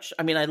much.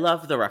 I mean, I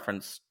love the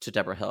reference to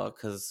Deborah Hill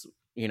because,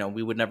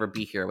 we would never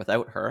be here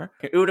without her.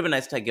 It would have been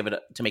nice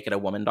to make it a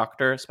woman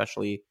doctor,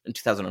 especially in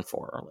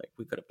 2004. Like,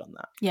 we could have done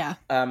that. Yeah.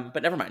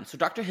 But never mind. So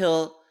Dr.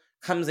 Hill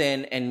comes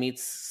in and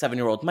meets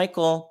 7-year-old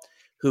Michael,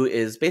 who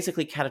is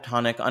basically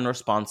catatonic,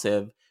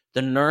 unresponsive.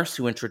 The nurse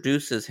who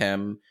introduces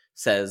him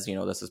says,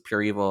 this is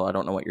pure evil. I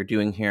don't know what you're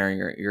doing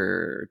here.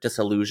 You're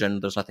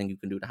disillusioned. There's nothing you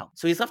can do to help.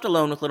 So he's left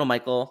alone with little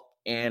Michael.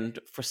 And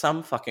for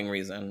some fucking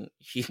reason,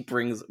 he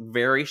brings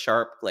very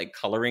sharp, like,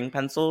 coloring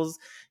pencils.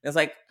 And it's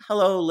like,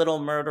 hello, little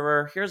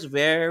murderer. Here's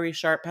very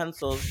sharp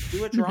pencils.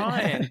 Do a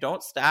drawing.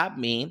 Don't stab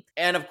me.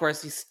 And of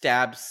course, he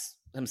stabs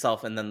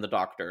himself and then the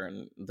doctor.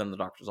 And then the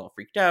doctor's all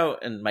freaked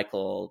out. And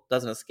Michael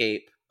doesn't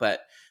escape.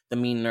 But the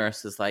mean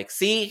nurse is like,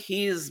 see,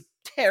 he's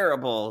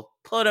terrible.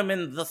 Put him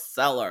in the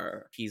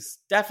cellar. He's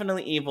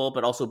definitely evil,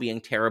 but also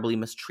being terribly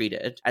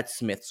mistreated at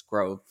Smith's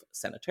Grove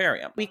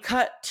Sanitarium. We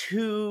cut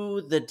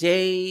to the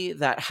day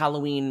that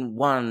Halloween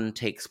 1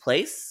 takes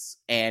place,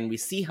 and we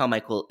see how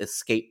Michael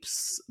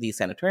escapes the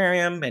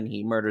sanitarium, and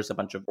he murders a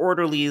bunch of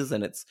orderlies,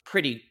 and it's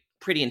pretty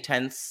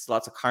intense,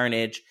 lots of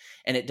carnage,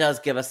 and it does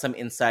give us some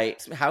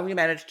insight how he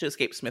managed to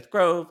escape Smith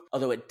Grove,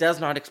 although it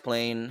does not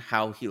explain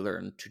how he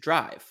learned to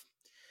drive.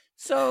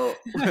 So,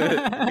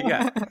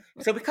 yeah.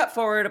 So we cut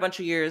forward a bunch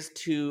of years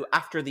to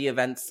after the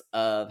events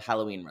of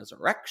Halloween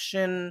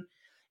Resurrection,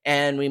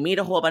 and we meet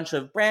a whole bunch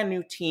of brand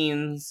new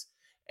teens,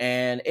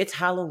 and it's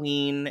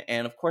Halloween,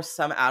 and of course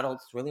some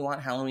adults really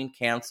want Halloween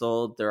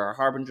canceled. There are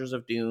harbingers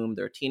of doom.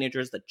 There are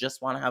teenagers that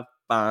just want to have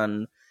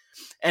fun.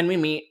 And we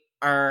meet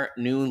our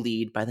new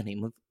lead by the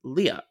name of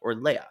Leah,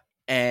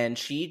 and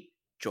she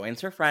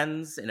joins her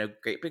friends in a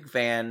great big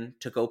van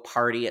to go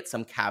party at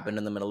some cabin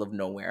in the middle of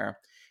nowhere.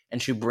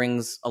 And she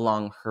brings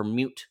along her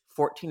mute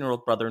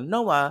 14-year-old brother,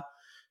 Noah,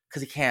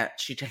 because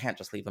she can't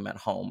just leave him at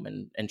home,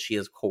 and she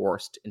is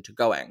coerced into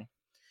going.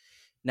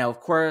 Now,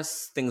 of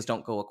course, things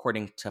don't go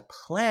according to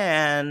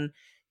plan.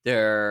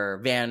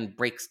 Their van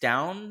breaks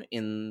down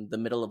in the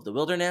middle of the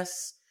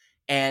wilderness,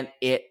 and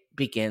it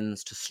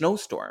begins to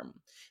snowstorm.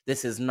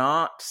 This is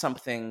not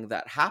something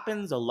that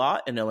happens a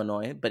lot in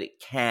Illinois, but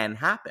it can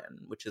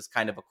happen, which is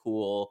kind of a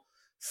cool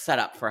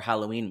setup for a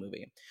Halloween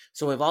movie.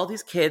 So we have all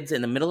these kids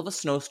in the middle of a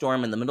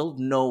snowstorm, in the middle of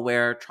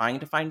nowhere, trying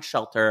to find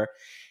shelter,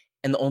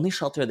 and the only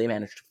shelter they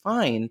manage to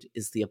find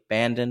is the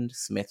abandoned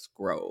Smith's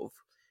Grove.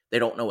 They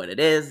don't know what it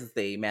is.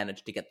 They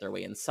manage to get their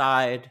way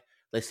inside.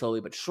 They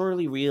slowly but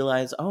surely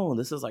realize, oh,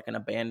 this is like an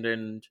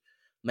abandoned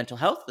mental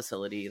health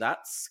facility.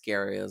 That's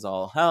scary as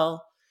all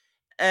hell.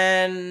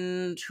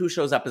 And who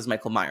shows up is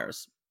Michael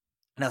Myers.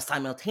 Now,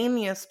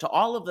 simultaneous to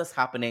all of this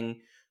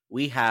happening,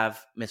 we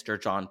have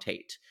Mr. John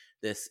Tate.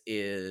 This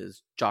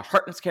is Josh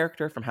Hartnett's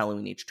character from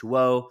Halloween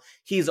H2O.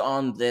 He's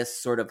on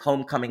this sort of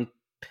homecoming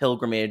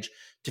pilgrimage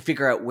to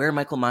figure out where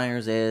Michael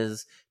Myers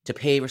is, to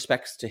pay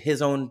respects to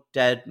his own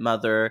dead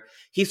mother.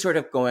 He's sort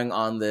of going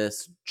on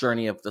this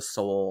journey of the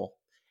soul,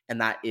 and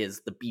that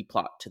is the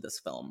B-plot to this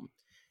film.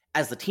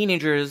 As the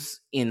teenagers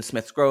in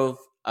Smith's Grove,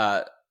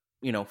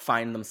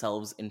 find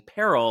themselves in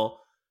peril,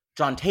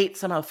 John Tate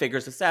somehow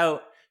figures this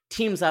out,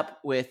 teams up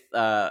with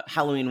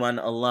Halloween 1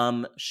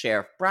 alum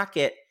Sheriff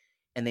Brackett,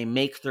 and they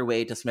make their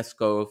way to Smith's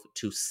Grove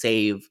to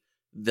save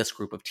this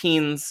group of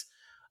teens.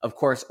 Of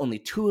course, only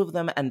 2 of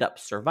them end up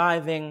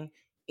surviving.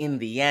 In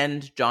the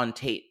end, John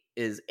Tate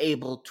is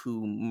able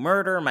to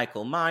murder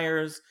Michael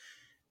Myers,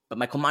 but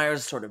Michael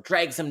Myers sort of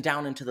drags him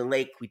down into the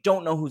lake. We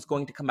don't know who's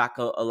going to come back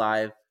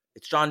alive.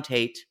 It's John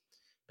Tate,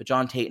 but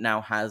John Tate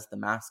now has the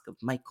mask of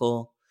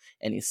Michael,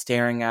 and he's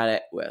staring at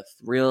it with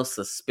real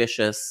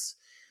suspicious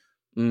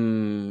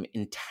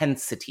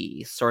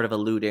intensity, sort of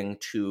alluding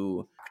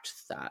to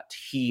that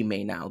he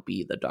may now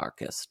be the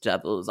darkest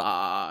devil's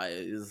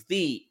eyes.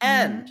 The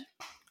end.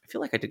 I feel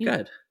like I did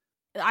good.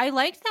 I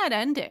liked that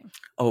ending.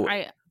 Oh,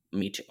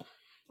 me too.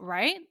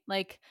 Right?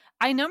 Like,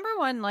 I number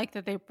one like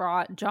that they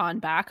brought John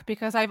back,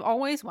 because I've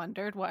always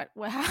wondered what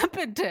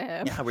happened to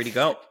him. Yeah, where'd he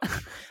go?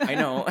 I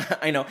know.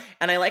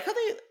 And I like how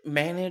they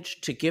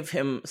managed to give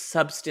him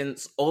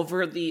substance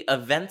over the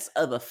events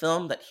of a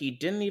film that he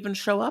didn't even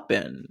show up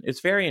in. It's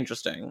very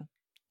interesting.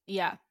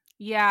 Yeah.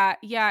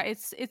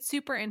 It's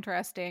super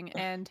interesting,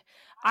 and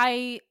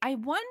I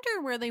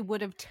wonder where they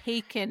would have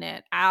taken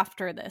it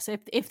after this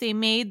if they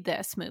made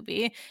this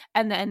movie,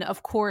 and then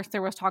of course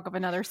there was talk of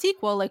another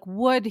sequel. Like,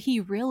 would he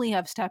really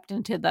have stepped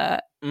into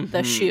the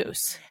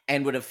shoes?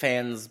 And would have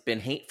fans been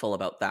hateful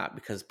about that,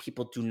 because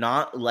people do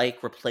not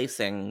like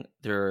replacing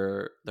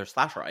their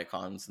slasher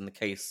icons in the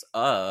case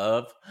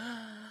of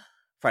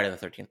Friday the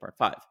 13th Part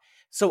 5.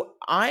 So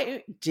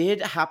I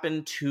did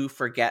happen to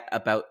forget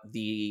about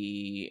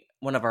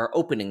one of our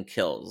opening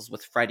kills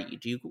with Freddy.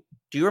 Do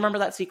you remember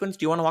that sequence?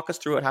 Do you want to walk us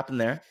through what happened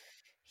there?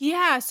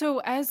 Yeah, so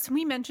as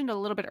we mentioned a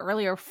little bit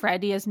earlier,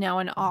 Freddy is now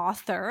an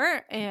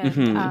author,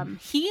 and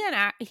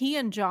he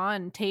and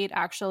John Tate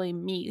actually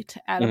meet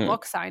at a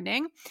book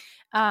signing,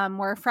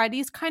 where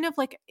Freddy's kind of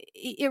like,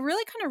 it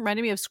really kind of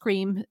reminded me of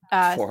Scream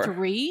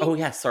 3. Oh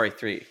yeah, sorry,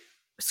 3.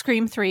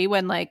 Scream 3,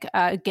 when like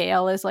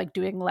Gail is like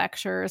doing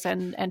lectures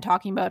and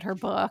talking about her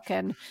book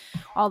and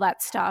all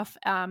that stuff.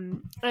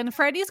 And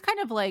Freddy's kind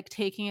of like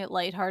taking it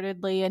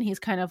lightheartedly, and he's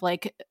kind of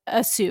like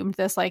assumed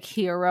this like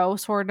hero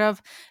sort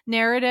of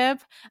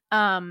narrative.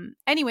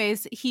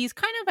 Anyways, he's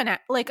kind of a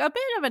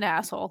bit of an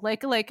asshole,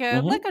 like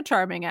a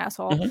charming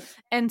asshole.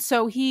 And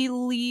so he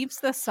leaves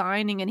the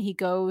signing and he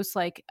goes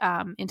like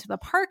into the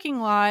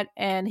parking lot,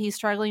 and he's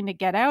struggling to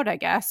get out, I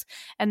guess.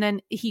 And then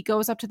he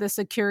goes up to the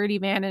security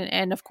van,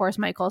 and of course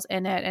Michael's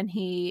in it, and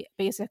he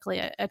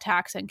basically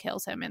attacks and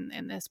kills him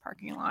in this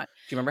parking lot.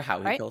 Do you remember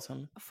how he kills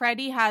him?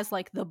 Freddy has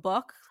like the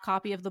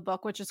copy of the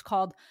book, which is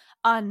called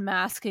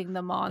Unmasking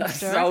the Monster. That's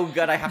so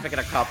good. I have to get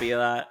a copy of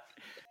that.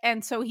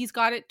 and so he's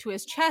got it to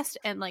his chest,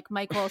 and like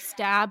Michael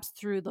stabs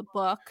through the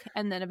book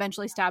and then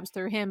eventually stabs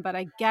through him. But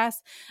I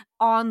guess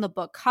on the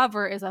book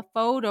cover is a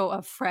photo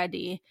of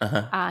Freddy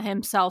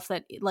himself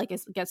that like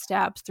gets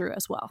stabbed through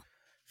as well.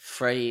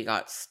 Freddy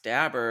got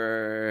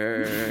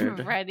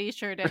stabbered. Freddy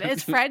sure did.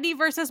 It's Freddy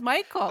versus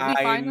Michael. We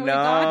I finally know,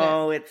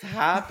 got it. it's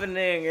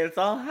happening. It's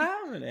all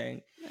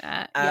happening.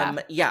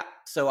 Yeah.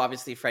 So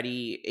obviously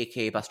Freddy,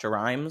 aka Buster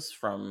Rhymes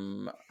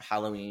from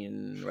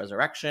Halloween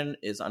Resurrection,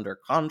 is under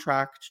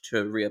contract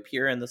to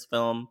reappear in this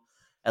film,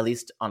 at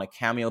least on a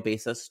cameo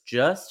basis,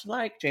 just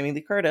like Jamie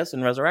Lee Curtis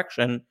in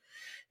Resurrection.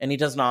 And he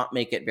does not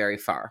make it very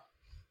far,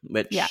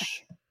 which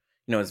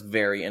is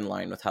very in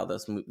line with how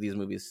these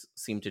movies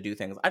seem to do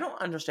things. I don't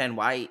understand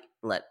why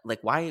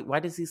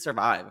does he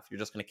survive if you're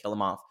just going to kill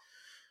him off?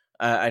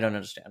 I don't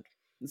understand.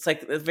 It's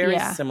like it's very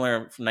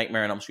similar from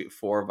Nightmare on Elm Street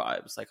 4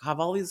 vibes. Like, have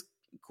all these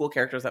cool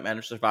characters that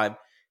manage to survive.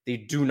 They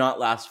do not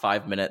last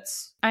 5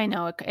 minutes. I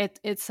know,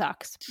 it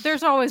sucks.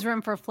 There's always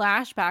room for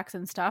flashbacks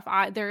and stuff.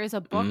 There is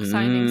a book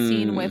signing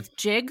scene with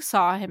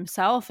Jigsaw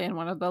himself in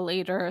one of the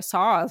later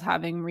Saws,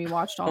 having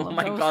rewatched all of those. Oh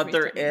my god,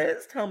 there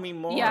is? Tell me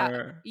more.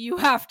 Yeah, you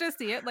have to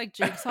see it. Like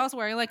Jigsaw's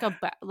wearing like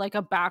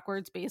a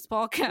backwards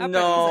baseball cap.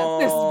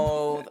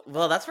 No,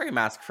 well, that's very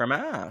Mask for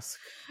Mask.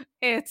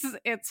 It's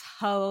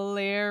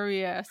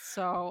hilarious.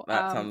 So,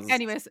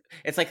 anyways,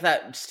 it's like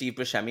that Steve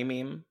Buscemi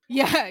meme.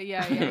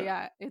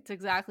 Yeah. It's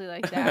exactly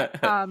like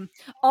that.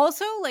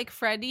 Also, like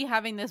Freddy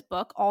having this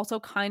book also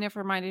kind of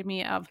reminded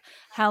me of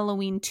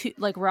Halloween 2,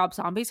 like Rob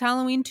Zombie's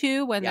Halloween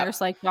 2, when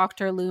there's like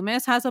Dr.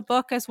 Loomis has a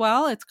book as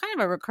well. It's kind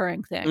of a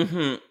recurring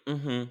thing.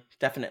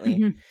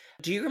 Definitely.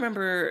 Do you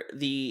remember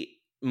the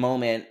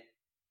moment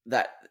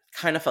that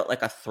kind of felt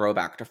like a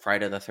throwback to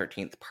Friday the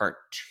 13th Part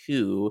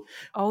 2?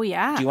 Oh,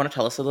 yeah. Do you want to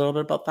tell us a little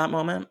bit about that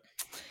moment?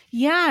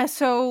 Yeah.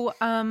 So,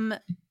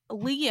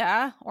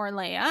 Leah,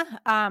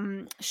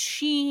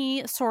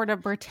 she sort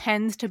of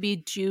pretends to be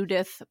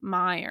Judith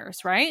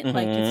Myers, right?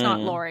 Like it's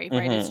not Laurie,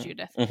 right? It's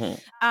Judith.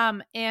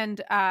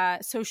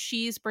 So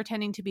she's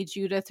pretending to be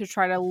Judith to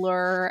try to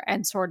lure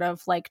and sort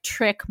of like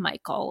trick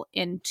Michael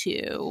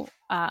into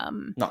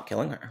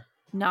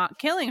not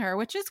killing her,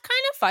 which is kind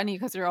of funny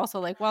because you're also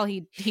like, well,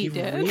 he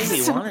did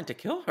really wanted to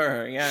kill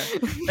her. Yeah,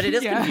 but it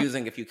is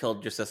confusing if you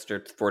killed your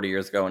sister 40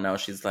 years ago and now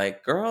she's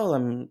like,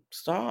 girl,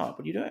 stop,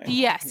 what are you doing?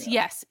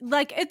 Yes,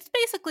 like it's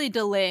basically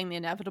delaying the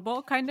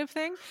inevitable kind of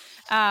thing.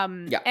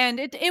 And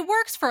it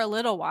works for a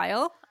little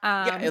while.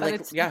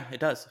 It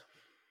does.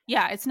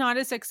 Yeah, it's not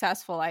as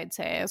successful, I'd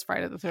say, as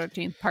Friday the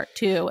 13th Part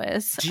 2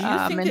 is. Do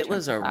you think it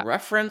was a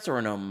reference or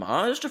an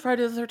homage to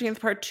Friday the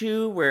 13th Part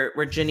 2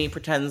 where Ginny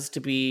pretends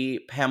to be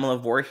Pamela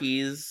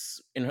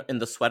Voorhees in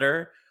the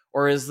sweater?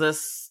 Or is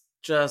this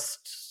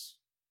just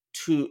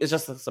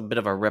a bit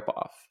of a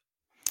ripoff?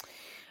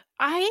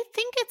 I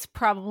think it's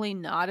probably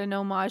not an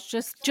homage.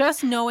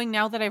 Just knowing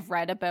now that I've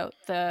read about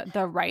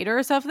the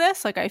writers of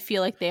this, like I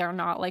feel like they are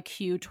not like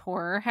huge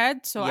horror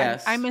heads. So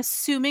I'm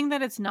assuming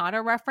that it's not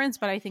a reference,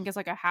 but I think it's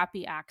like a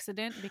happy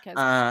accident because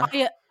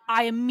I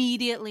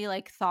immediately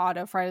like thought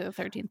of Friday the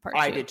 13th Part 2.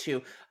 I did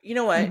too. You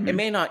know what? It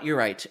may not. You're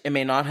right. It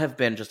may not have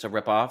been just a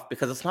ripoff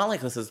because it's not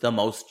like this is the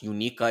most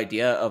unique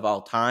idea of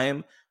all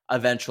time.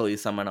 Eventually,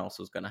 someone else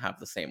was going to have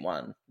the same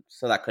one,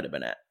 so that could have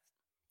been it.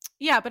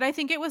 Yeah, but I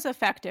think it was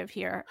effective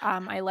here.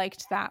 I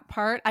liked that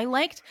part. I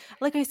liked,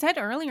 like I said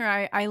earlier,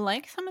 I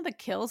liked some of the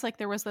kills. Like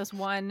there was this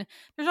one,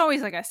 there's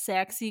always like a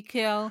sexy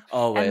kill.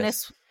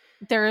 Always.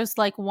 And there's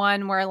like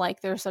one where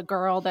like there's a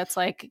girl that's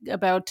like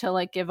about to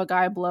like give a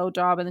guy a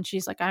blowjob and then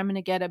she's like, I'm going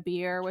to get a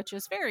beer, which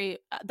is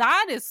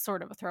that is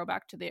sort of a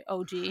throwback to the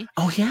OG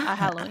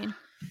Halloween.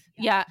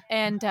 Yeah.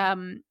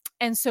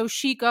 And so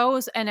she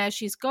goes, and as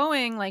she's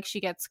going, like she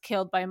gets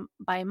killed by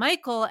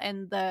Michael,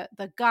 and the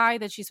guy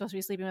that she's supposed to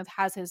be sleeping with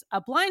has a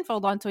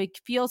blindfold on, so he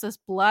feels his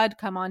blood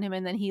come on him,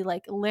 and then he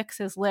like licks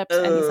his lips,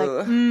 and he's like,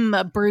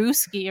 a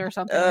brewski or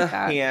something like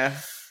that.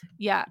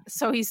 Yeah.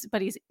 So he's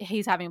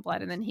having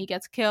blood, and then he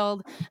gets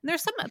killed. And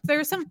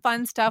there's some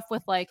fun stuff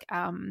with like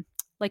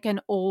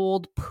an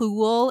old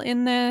pool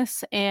in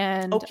this,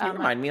 and can you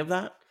remind me of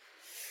that?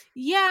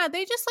 Yeah,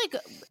 they just like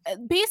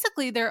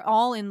basically they're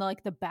all in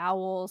like the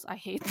bowels. I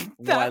hate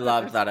that. I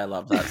love that.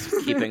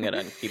 keeping it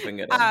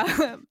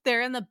in.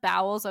 They're in the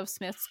bowels of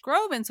Smith's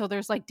Grove, and so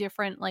there's like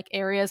different like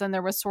areas, and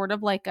there was sort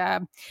of like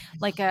a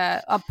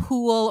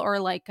pool or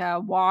like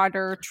a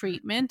water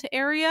treatment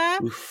area.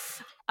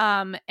 Oof.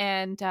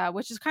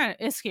 Which is kind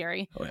of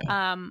scary. Oh,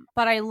 yeah.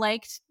 But I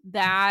liked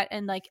that,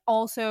 and like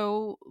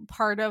also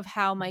part of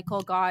how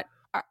Michael got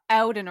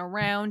out and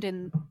around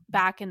and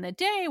back in the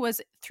day was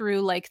through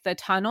like the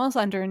tunnels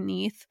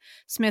underneath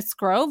Smith's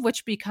Grove,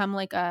 which become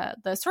like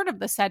the sort of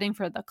the setting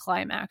for the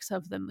climax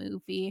of the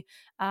movie.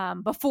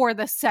 Before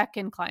the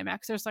second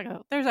climax, there's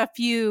a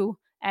few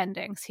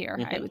endings here.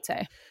 I would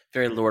say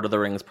very Lord of the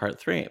Rings Part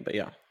 3, but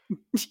yeah.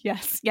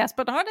 Yes,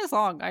 but not as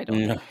long, I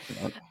don't No,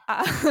 think.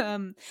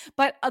 no.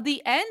 But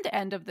the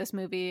end of this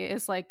movie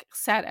is like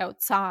set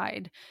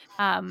outside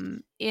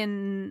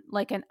in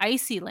like an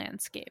icy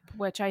landscape,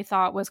 which I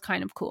thought was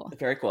kind of cool.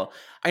 Very cool.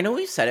 I know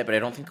we've said it, but I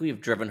don't think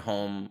we've driven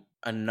home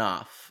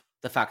enough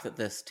the fact that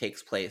this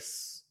takes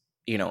place,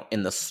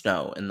 in the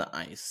snow, in the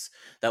ice,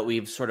 that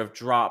we've sort of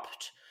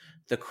dropped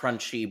the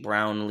crunchy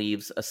brown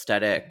leaves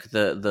aesthetic,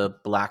 the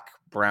black,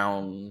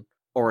 brown,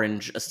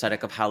 orange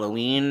aesthetic of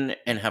Halloween,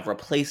 and have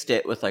replaced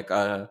it with like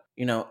a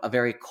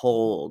very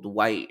cold,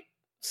 white,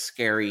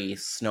 scary,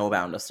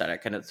 snowbound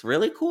aesthetic. And it's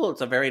really cool.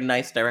 It's a very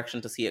nice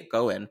direction to see it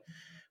go in.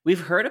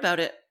 We've heard about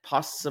it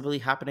possibly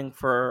happening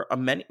for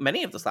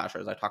many of the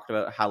slashers. We talked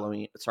about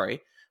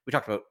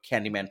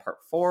Candyman Part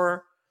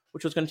 4,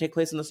 which was going to take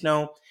place in the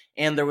snow.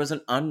 And there was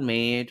an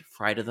unmade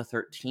Friday the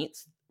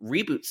 13th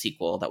reboot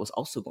sequel that was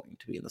also going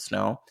to be in the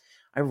snow.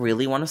 I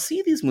really want to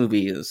see these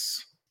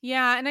movies.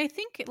 Yeah, and I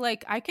think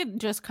like I could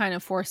just kind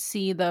of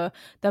foresee the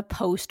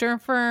poster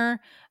for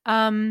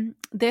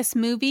this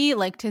movie,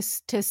 like to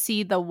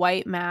see the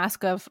white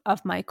mask of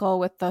Michael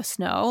with the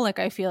snow. Like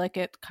I feel like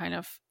it kind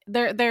of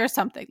there's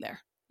something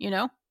there,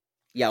 Yeah,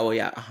 well,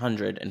 yeah,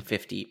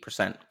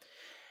 150%.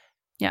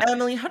 Yeah.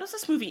 Emily, how does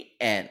this movie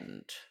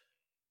end?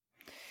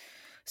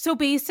 So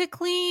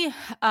basically,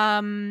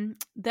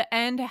 the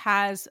end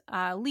has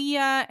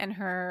Leah and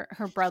her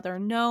brother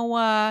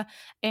Noah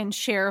and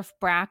Sheriff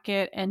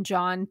Brackett and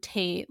John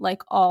Tate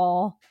like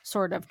all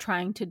sort of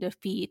trying to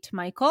defeat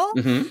Michael.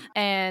 Mm-hmm.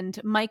 And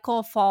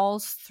Michael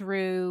falls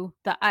through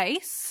the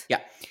ice.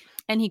 Yeah.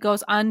 And he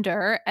goes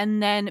under,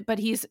 and then, but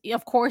he's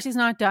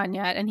not done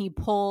yet, and he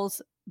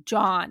pulls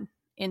John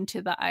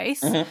into the ice.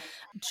 Mm-hmm.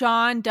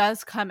 John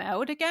does come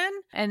out again,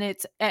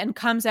 and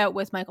comes out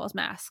with Michael's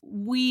mask.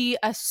 We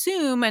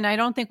assume, and I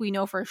don't think we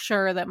know for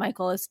sure that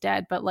Michael is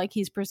dead, but like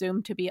he's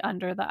presumed to be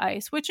under the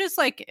ice, which is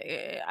like,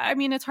 I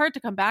mean, it's hard to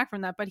come back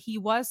from that, but he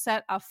was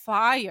set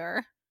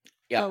afire.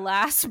 The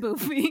last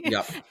movie.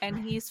 Yep. And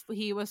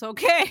he was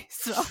okay.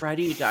 So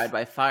Freddy died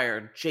by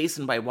fire,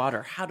 Jason by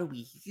water. How do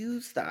we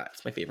use that?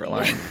 It's my favorite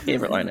line.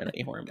 Favorite line in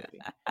any horror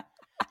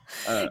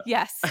movie.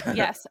 Yes.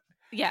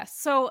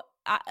 So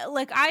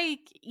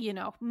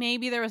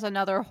maybe there was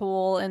another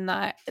hole in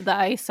the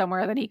ice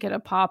somewhere that he could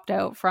have popped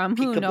out from.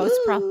 Who knows?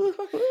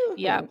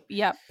 Yeah.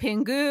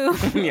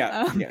 Pingu.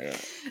 Yeah.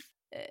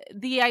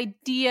 The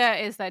idea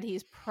is that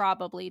he's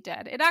probably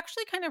dead. It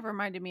actually kind of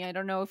reminded me, I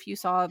don't know if you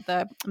saw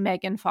the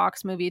Megan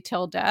Fox movie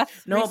Till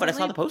Death No, recently. but I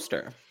saw the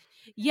poster.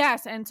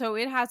 Yes, and so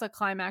it has a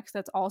climax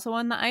that's also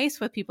on the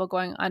ice with people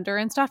going under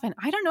and stuff. And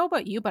I don't know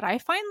about you, but I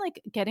find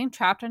like getting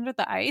trapped under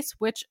the ice,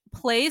 which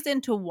plays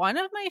into one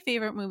of my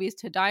favorite movies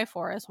to die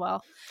for as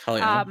well. Hell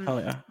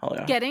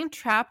yeah. Getting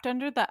trapped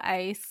under the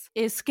ice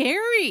is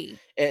scary.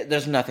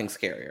 There's nothing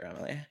scarier,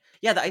 Emily.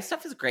 Yeah, the ice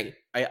stuff is great.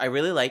 I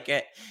really like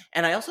it.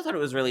 And I also thought it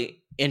was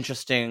really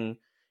interesting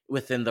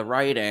within the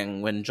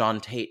writing when John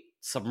Tate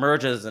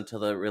submerges into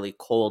the really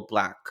cold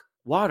black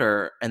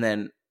water. And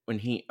then when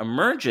he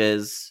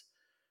emerges,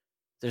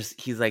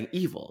 he's like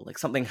evil. Like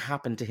something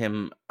happened to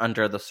him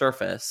under the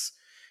surface.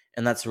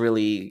 And that's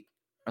really,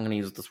 I'm going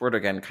to use this word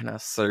again, kind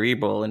of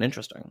cerebral and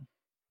interesting.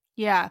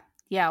 Yeah.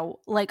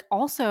 Like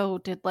also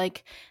did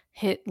like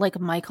hit like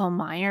Michael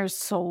Myers'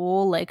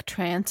 soul like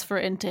transfer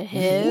into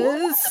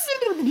his?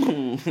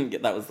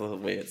 That was the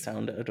way it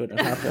sounded when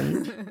it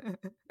happened.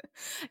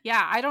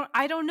 Yeah,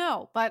 I don't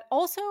know. But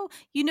also,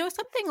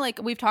 something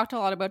like we've talked a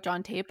lot about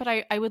John Tate, but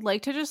I would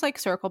like to just like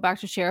circle back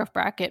to Sheriff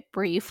Brackett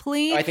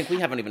briefly. I think we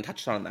haven't even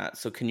touched on that.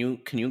 So can you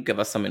give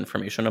us some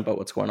information about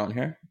what's going on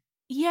here?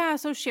 Yeah,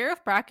 so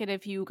Sheriff Brackett,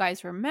 if you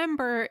guys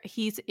remember,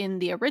 he's in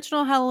the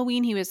original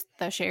Halloween. He was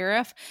the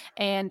sheriff,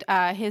 and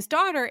his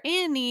daughter,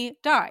 Annie,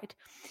 died.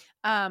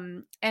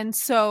 And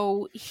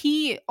so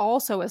he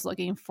also is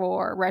looking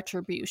for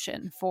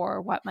retribution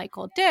for what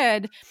Michael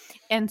did.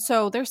 And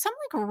so there's some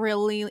like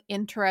really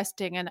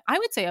interesting and I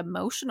would say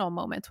emotional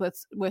moments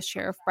with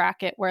Sheriff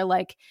Brackett where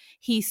like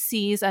he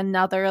sees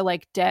another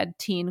like dead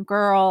teen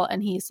girl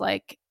and he's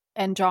like,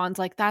 and John's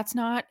like, that's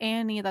not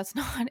Annie. That's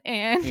not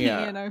Annie.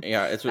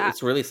 Yeah.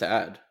 It's really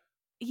sad.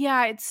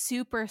 Yeah, it's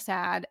super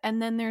sad.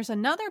 And then there's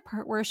another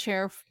part where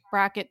Sheriff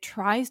Brackett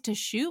tries to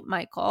shoot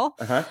Michael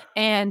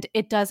and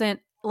it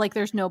doesn't, like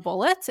there's no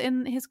bullets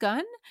in his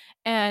gun.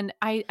 And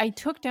I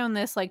took down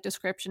this like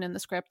description in the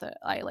script that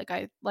I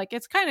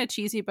it's kind of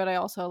cheesy, but I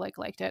also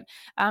liked it.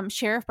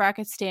 Sheriff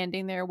Brackett's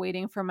standing there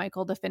waiting for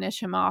Michael to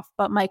finish him off,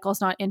 but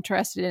Michael's not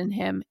interested in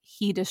him.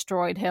 He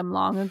destroyed him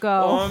long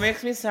ago. Oh, it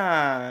makes me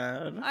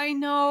sad. I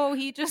know.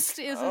 He just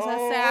is a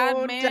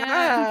sad man.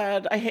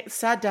 Dad. I hate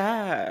sad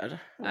dad.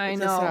 I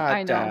know.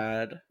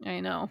 Dad.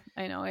 I know.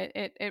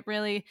 It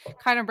really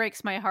kind of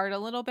breaks my heart a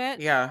little bit.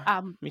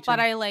 Yeah. Me too.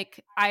 But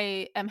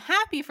I am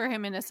happy for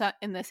him in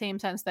the same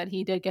sense that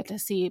he did get to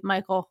see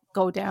Michael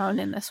go down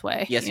in this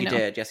way. Yes, he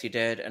did. Yes, he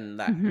did. And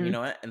that, you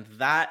know what? And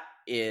that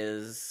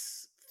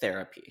is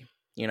therapy.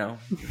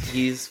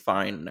 He's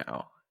fine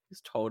now.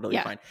 He's totally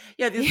fine.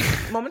 Yeah, these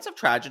moments of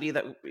tragedy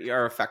that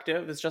are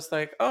effective is just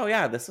like, oh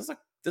yeah, this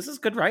is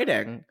good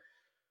writing.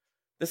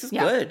 This is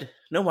good.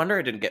 No wonder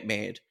it didn't get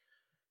made.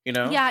 You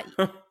know? Yeah.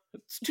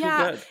 It's too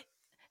good.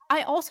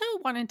 I also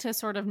wanted to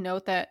sort of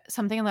note that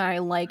something that I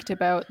liked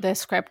about this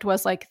script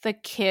was like the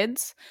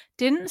kids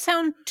didn't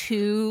sound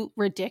too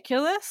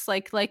ridiculous.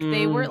 Like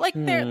they were like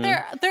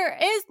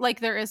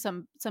there is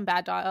some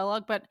bad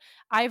dialogue, but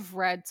I've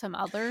read some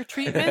other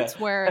treatments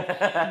where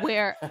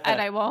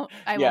and I won't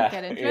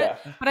get into it,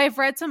 but I've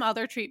read some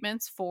other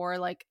treatments for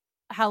like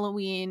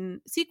Halloween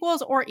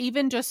sequels or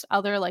even just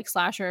other like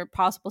slasher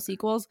possible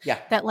sequels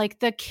that like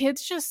the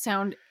kids just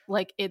sound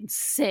like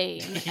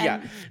insane.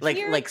 Yeah,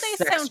 like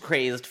sex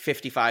crazed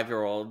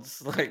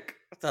 55-year-olds. Like,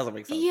 it doesn't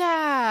make sense.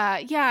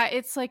 Yeah,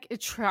 it's like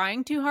it's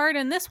trying too hard.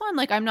 And this one,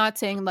 like, I'm not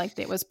saying like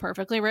it was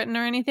perfectly written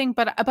or anything,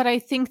 but I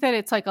think that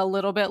it's like a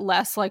little bit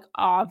less like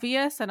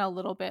obvious and a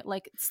little bit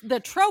like the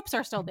tropes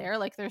are still there.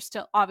 Like, there's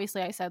still,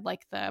 obviously, I said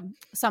like the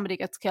somebody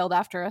gets killed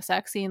after a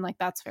sex scene, like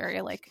that's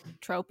very like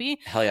tropey.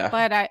 Hell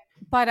yeah.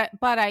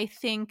 But I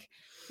think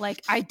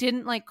like I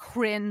didn't like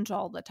cringe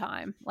all the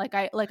time. Like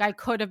I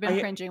could have been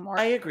cringing more.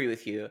 I agree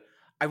with you.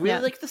 I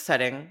really like the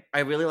setting. I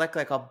really like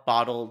a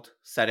bottled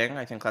setting.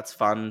 I think that's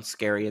fun,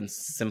 scary, and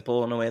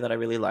simple in a way that I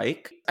really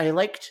like. I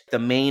liked the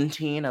main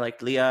teen. I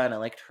liked Leah, and I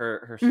liked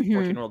her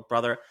 14-year-old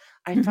brother.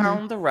 I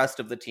found the rest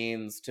of the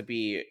teens to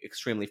be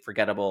extremely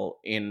forgettable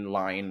in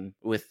line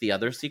with the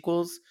other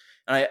sequels.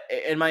 And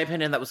in my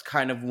opinion, that was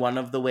kind of one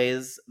of the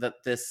ways that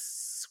this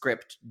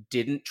script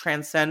didn't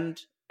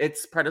transcend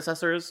its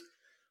predecessors,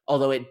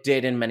 although it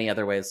did in many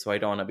other ways. So I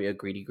don't want to be a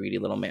greedy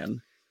little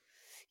man.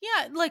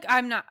 Yeah, like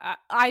I'm not.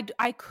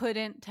 I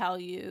couldn't tell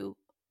you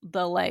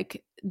the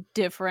like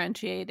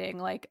differentiating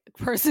like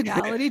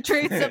personality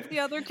traits of the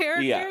other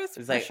characters. Yeah,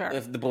 it's like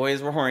if the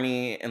boys were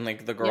horny and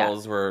like the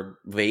girls were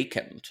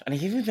vacant, and I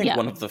even think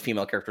one of the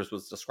female characters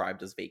was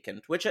described as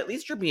vacant, which at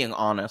least you're being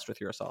honest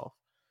with yourself.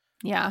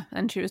 Yeah,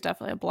 and she was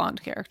definitely a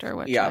blonde character,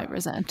 which I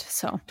resent.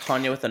 So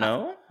Tanya with an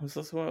O? Is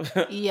this one?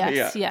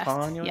 Yes.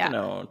 Tanya with an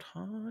O.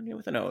 Tanya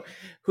with an O.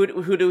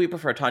 Who do we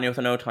prefer? Tanya with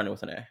an O, Tanya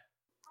with an A?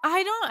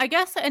 I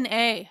guess an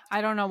A.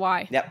 I don't know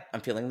why. Yep,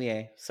 I'm feeling the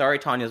A. Sorry,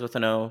 Tanya's with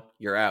an O.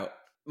 You're out.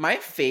 My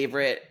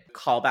favorite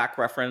callback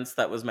reference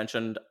that was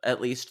mentioned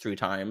at least 3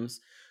 times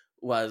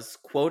was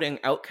quoting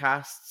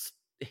Outkast's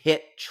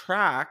hit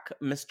track,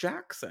 Miss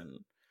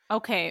Jackson.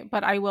 Okay,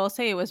 but I will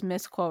say it was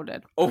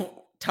misquoted.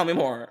 Oh, tell me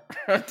more.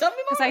 Tell me more.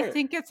 Because I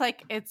think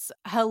it's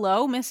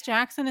hello, Miss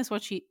Jackson is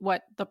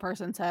what the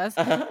person says.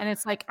 And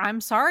it's like,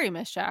 I'm sorry,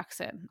 Miss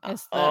Jackson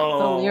is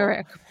the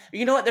lyric.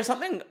 You know what? There's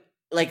something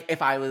like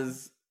if I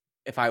was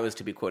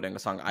to be quoting a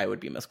song, I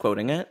would be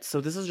misquoting it. So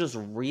this is just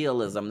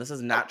realism. This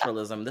is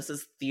naturalism. This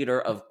is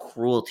theater of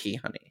cruelty,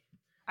 honey.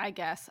 I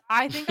guess.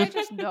 I think I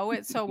just know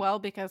it so well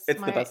because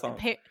it's the best song.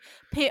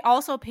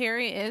 Also,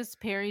 Perry is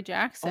Perry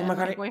Jackson, oh my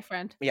God, my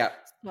boyfriend. Yeah.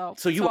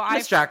 So you are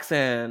Miss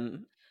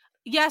Jackson.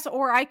 Yes,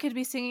 or I could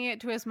be singing it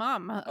to his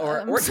mom.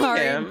 Or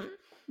sorry. Him.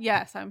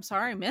 Yes, I'm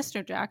sorry,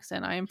 Mr.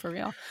 Jackson. I am for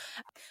real.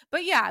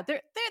 But yeah,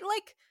 they're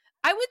like,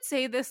 I would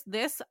say this,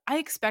 I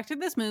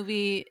expected this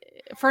movie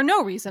for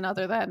no reason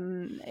other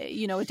than,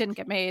 you know, it didn't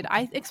get made.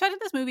 I expected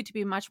this movie to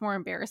be much more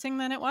embarrassing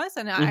than it was.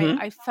 And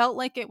I felt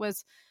like it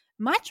was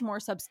much more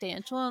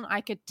substantial. And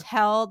I could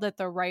tell that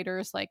the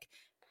writers like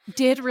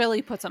did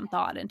really put some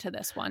thought into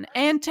this one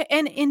and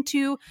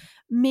into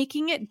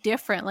making it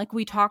different. Like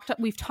we've talked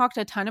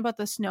a ton about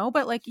the snow,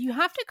 but like you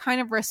have to kind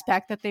of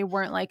respect that they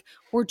weren't like,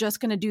 we're just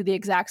going to do the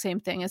exact same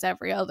thing as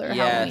every other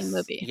Halloween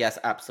movie. Yes,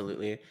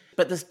 absolutely.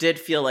 But this did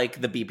feel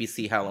like the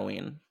BBC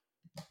Halloween.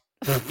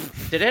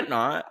 Did it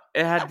not?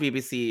 It had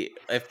BBC,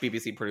 if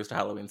BBC produced a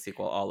Halloween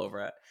sequel all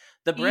over it.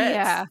 The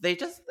Brits, they're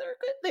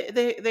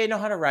good. They know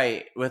how to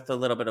write with a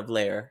little bit of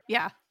layer.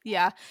 Yeah.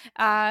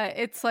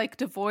 It's like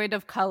devoid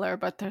of color,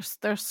 but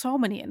there's so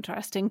many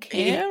interesting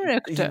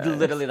characters.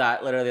 Literally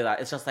that.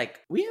 It's just like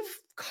we've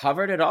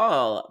covered it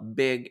all,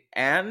 big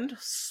and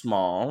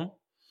small.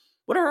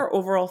 What are our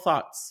overall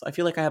thoughts? I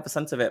feel like I have a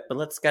sense of it, but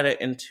let's get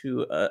it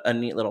into a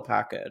neat little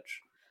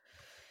package.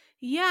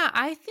 Yeah,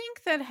 I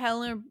think that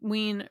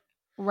Halloween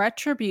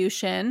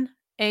Retribution,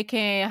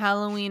 aka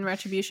Halloween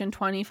Retribution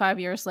 25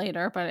 years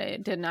later, but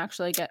it didn't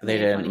actually get made. They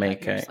didn't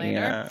make it.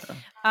 Later.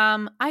 Yeah.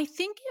 I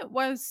think it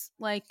was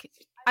like,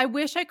 I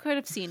wish I could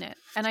have seen it.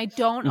 And I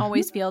don't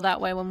always feel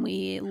that way when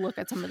we look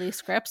at some of these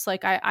scripts.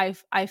 Like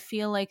I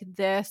feel like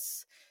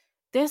this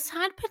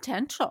had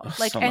potential.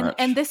 Like, so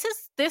and this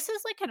is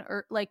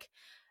like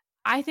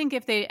I think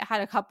if they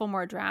had a couple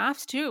more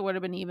drafts too, it would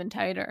have been even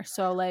tighter.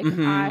 So like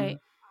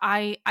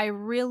I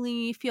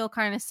really feel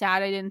kind of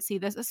sad I didn't see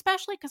this,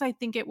 especially because I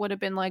think it would have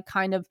been like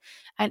kind of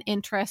an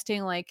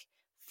interesting like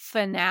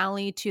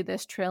finale to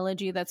this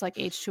trilogy that's like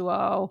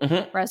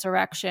H2O,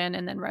 Resurrection,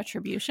 and then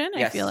Retribution.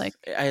 Yes. I feel like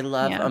I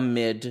love a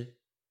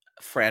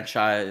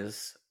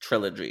mid-franchise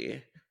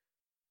trilogy.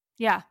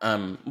 Yeah.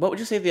 What would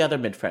you say the other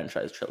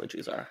mid-franchise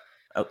trilogies are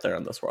out there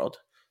in this world?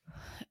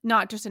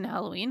 Not just in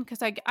Halloween,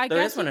 because I there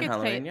guess is one in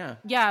Halloween,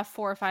 yeah,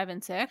 4, 5,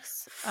 and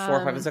 6. 4,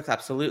 5, and 6,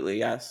 absolutely,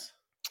 yes.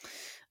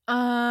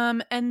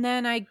 And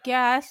then I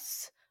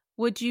guess,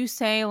 would you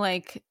say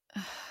like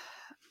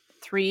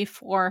 3,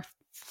 4,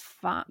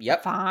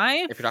 Yep.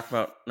 5. If you're talking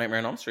about Nightmare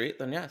on Elm Street,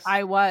 then yes.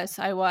 I was,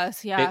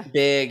 yeah.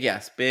 Big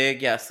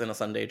yes in a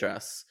Sunday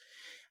dress.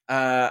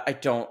 I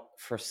don't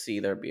foresee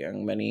there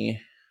being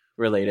many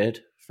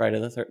related Friday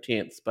the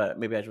 13th, but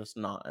maybe I'm just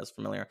not as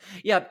familiar.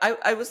 Yeah,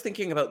 I was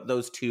thinking about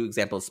those two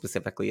examples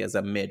specifically as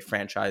a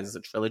mid-franchise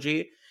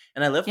trilogy,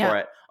 and I live for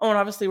it. Oh, and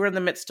obviously we're in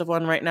the midst of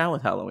one right now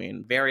with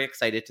Halloween. Very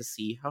excited to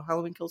see how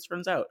Halloween Kills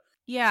turns out.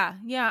 Yeah.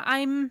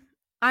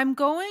 I'm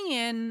going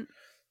in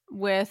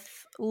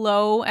with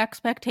low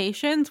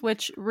expectations,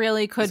 which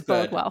really could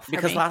bode well for me.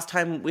 Because last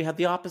time we had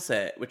the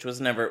opposite, which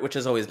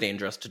is always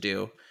dangerous to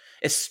do,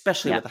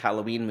 especially with a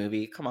Halloween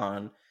movie. Come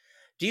on.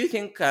 Do you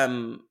think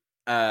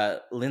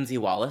Lindsay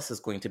Wallace is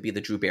going to be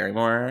the Drew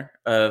Barrymore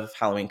of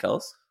Halloween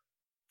Kills?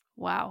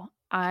 Wow.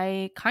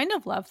 I kind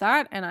of love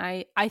that, and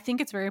I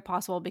think it's very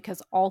possible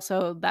because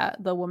also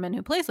that the woman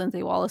who plays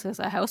Lindsay Wallace is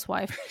a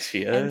housewife.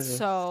 She is. And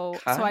so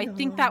I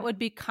think that would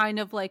be kind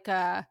of like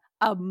a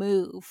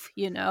move,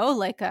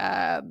 like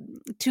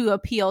to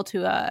appeal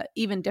to a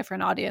even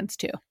different audience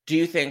too. Do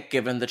you think,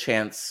 given the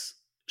chance,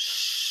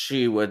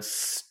 she would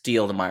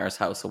steal the Myers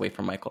house away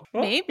from Michael?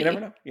 Well, maybe. You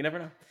never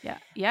know.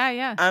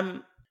 Yeah.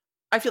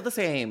 I feel the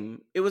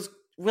same. It was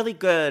really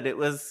good. It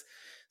was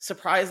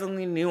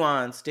surprisingly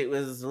nuanced. It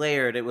was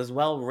layered. It was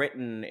well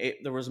written.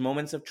 There was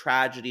moments of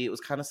tragedy. It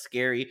was kind of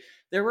scary.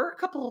 There were a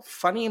couple of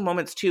funny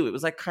moments too. It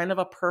was like kind of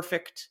a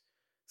perfect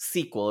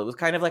sequel. It was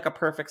kind of like a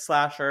perfect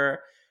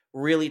slasher.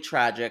 Really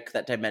tragic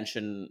that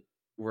Dimension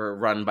were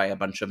run by a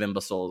bunch of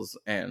imbeciles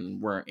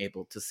and weren't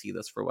able to see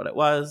this for what it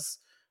was.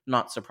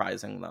 Not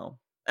surprising though.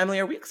 Emily,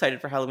 are we excited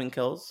for Halloween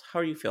Kills?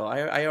 How do you feel?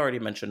 I already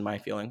mentioned my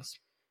feelings.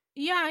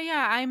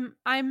 Yeah.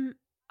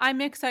 I'm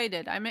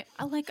excited.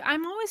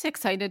 I'm always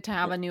excited to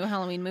have a new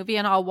Halloween movie,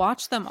 and I'll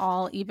watch them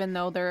all, even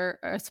though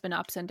there's been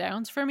ups and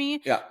downs for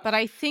me. Yeah. But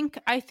I think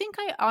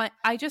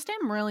I just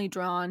am really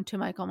drawn to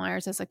Michael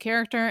Myers as a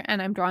character, and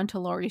I'm drawn to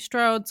Laurie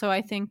Strode. So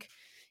I think,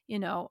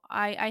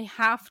 I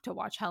have to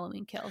watch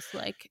Halloween Kills.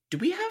 Like, do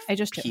we have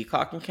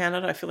Peacock in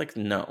Canada? I feel like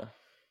no.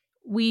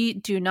 We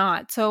do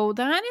not. So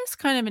that is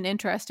kind of an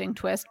interesting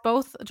twist.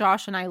 Both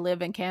Josh and I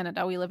live in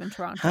Canada. We live in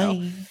Toronto.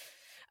 Hi.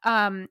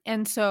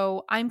 And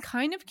so I'm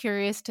kind of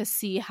curious to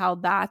see how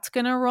that's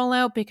going to roll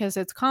out, because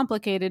it's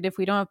complicated. If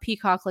we don't have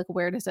Peacock, like,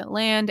 where does it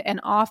land? And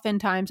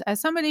oftentimes,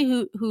 as somebody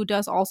who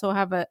does also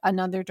have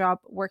another job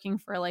working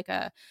for like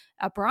a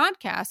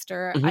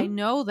broadcaster, I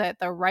know that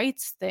the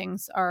rights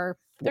things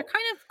they're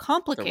kind of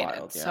complicated. They're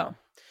wild, yeah. So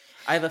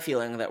I have a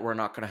feeling that we're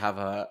not going to have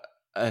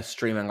a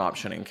streaming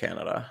option in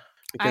Canada.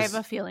 I have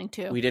a feeling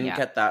too. We didn't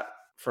get that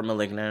for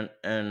Malignant,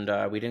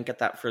 and we didn't get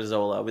that for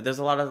Zola. There's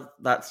a lot of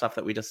that stuff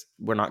that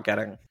we're not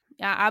getting.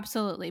 Yeah,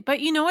 absolutely.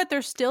 But you know what?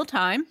 There's still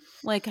time.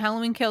 Like,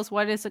 Halloween Kills,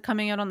 what is it,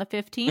 coming out on the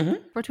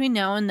 15th? Between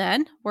now and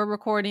then, we're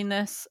recording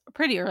this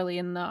pretty early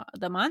in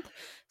the month.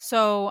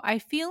 So I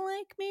feel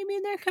like maybe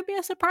there could be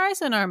a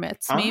surprise in our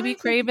midst. Maybe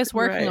Crave is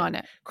working on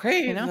it.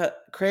 Crave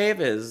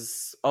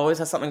always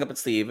has something up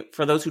its sleeve.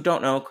 For those who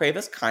don't know, Crave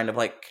is kind of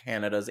like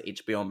Canada's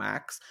HBO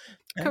Max.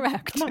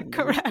 Correct.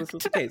 Correct. This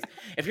is the case.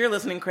 If you're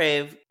listening,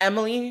 Crave,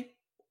 Emily,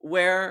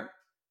 where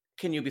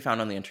can you be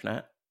found on the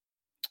internet?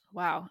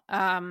 Wow.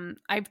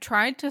 I've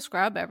tried to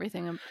scrub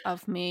everything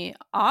of me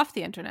off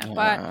the internet,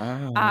 but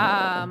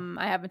I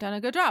haven't done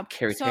a good job.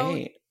 Carrie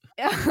Tate.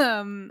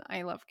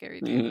 I love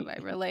Carrie Tate. I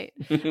relate.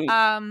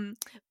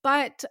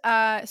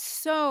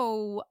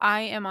 So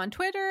I am on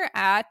Twitter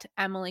at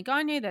Emily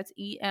Gagne. That's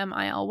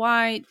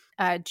EMILY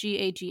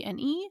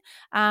GAGNE.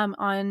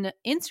 On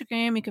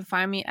Instagram, you can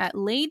find me at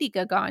Lady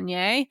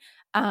Gagne.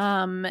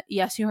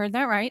 Yes, you heard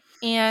that right.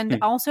 And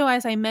also,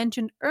 as I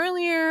mentioned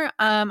earlier,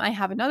 I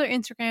have another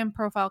Instagram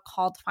profile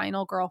called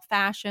Final Girl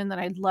Fashion that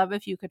I'd love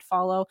if you could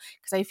follow,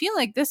 because I feel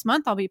like this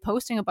month I'll be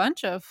posting a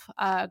bunch of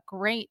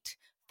great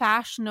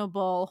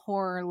fashionable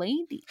horror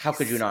ladies. How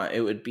could you not?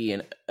 It would be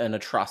an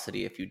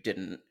atrocity if you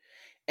didn't.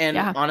 And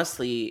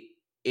honestly,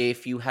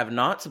 if you have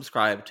not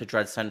subscribed to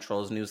Dread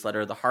Central's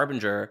newsletter, The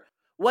Harbinger,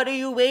 what are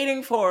you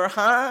waiting for,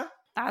 huh?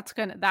 There's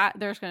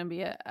gonna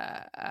be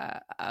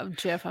a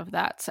gif of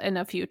that in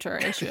a future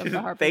issue of The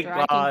Harbinger.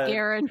 Thank God. I can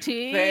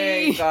guarantee.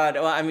 Thank God.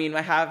 Well, I mean,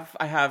 I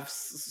have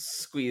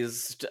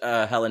squeezed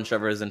Helen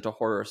Shivers into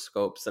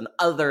Horoscopes, and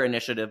other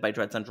initiative by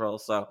Dread Central,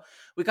 so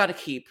we got to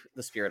keep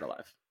the spirit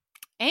alive.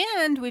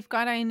 And we've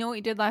got I Know What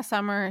You Did Last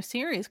Summer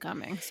series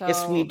coming, so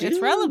yes, we do. It's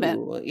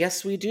relevant.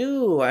 Yes, we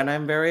do, and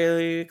I'm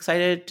very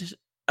excited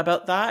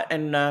about that.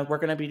 And we're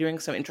going to be doing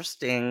some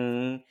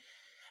interesting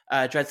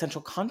Dread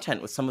Central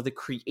content with some of the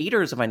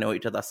creators of I Know What You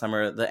Did Last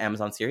Summer, the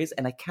Amazon series,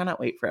 and I cannot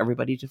wait for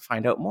everybody to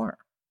find out more.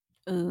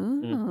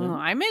 Ooh,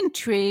 I'm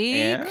intrigued.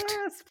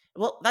 Yes.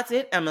 Well, that's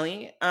it,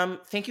 Emily.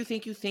 Thank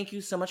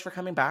you so much for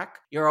coming back.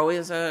 You're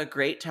always a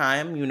great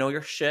time. You know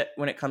your shit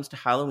when it comes to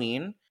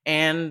Halloween.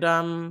 And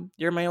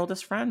you're my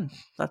oldest friend.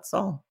 That's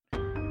all.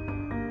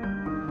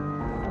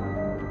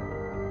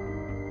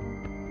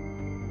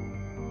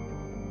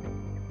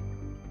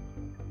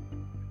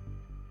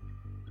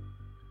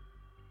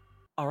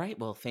 All right,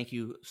 well, thank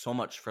you so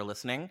much for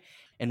listening,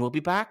 and we'll be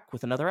back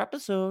with another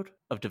episode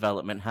of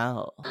Development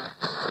Hell.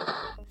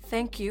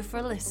 Thank you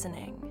for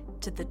listening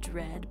to the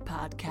Dread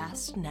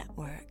Podcast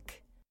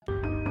Network.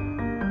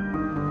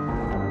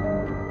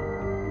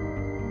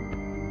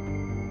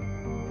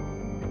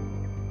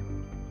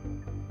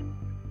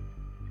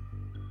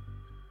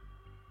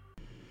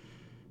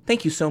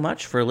 Thank you so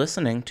much for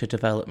listening to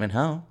Development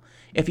Hell.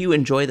 If you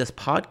enjoy this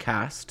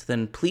podcast,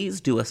 then please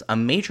do us a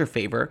major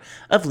favor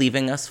of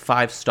leaving us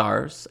 5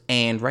 stars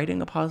and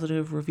writing a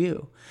positive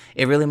review.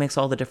 It really makes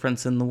all the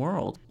difference in the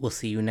world. We'll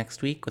see you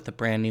next week with a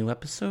brand new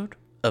episode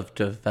of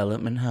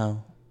Development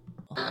Hell.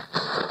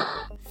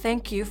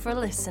 Thank you for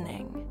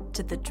listening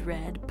to the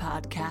Dread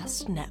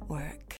Podcast Network.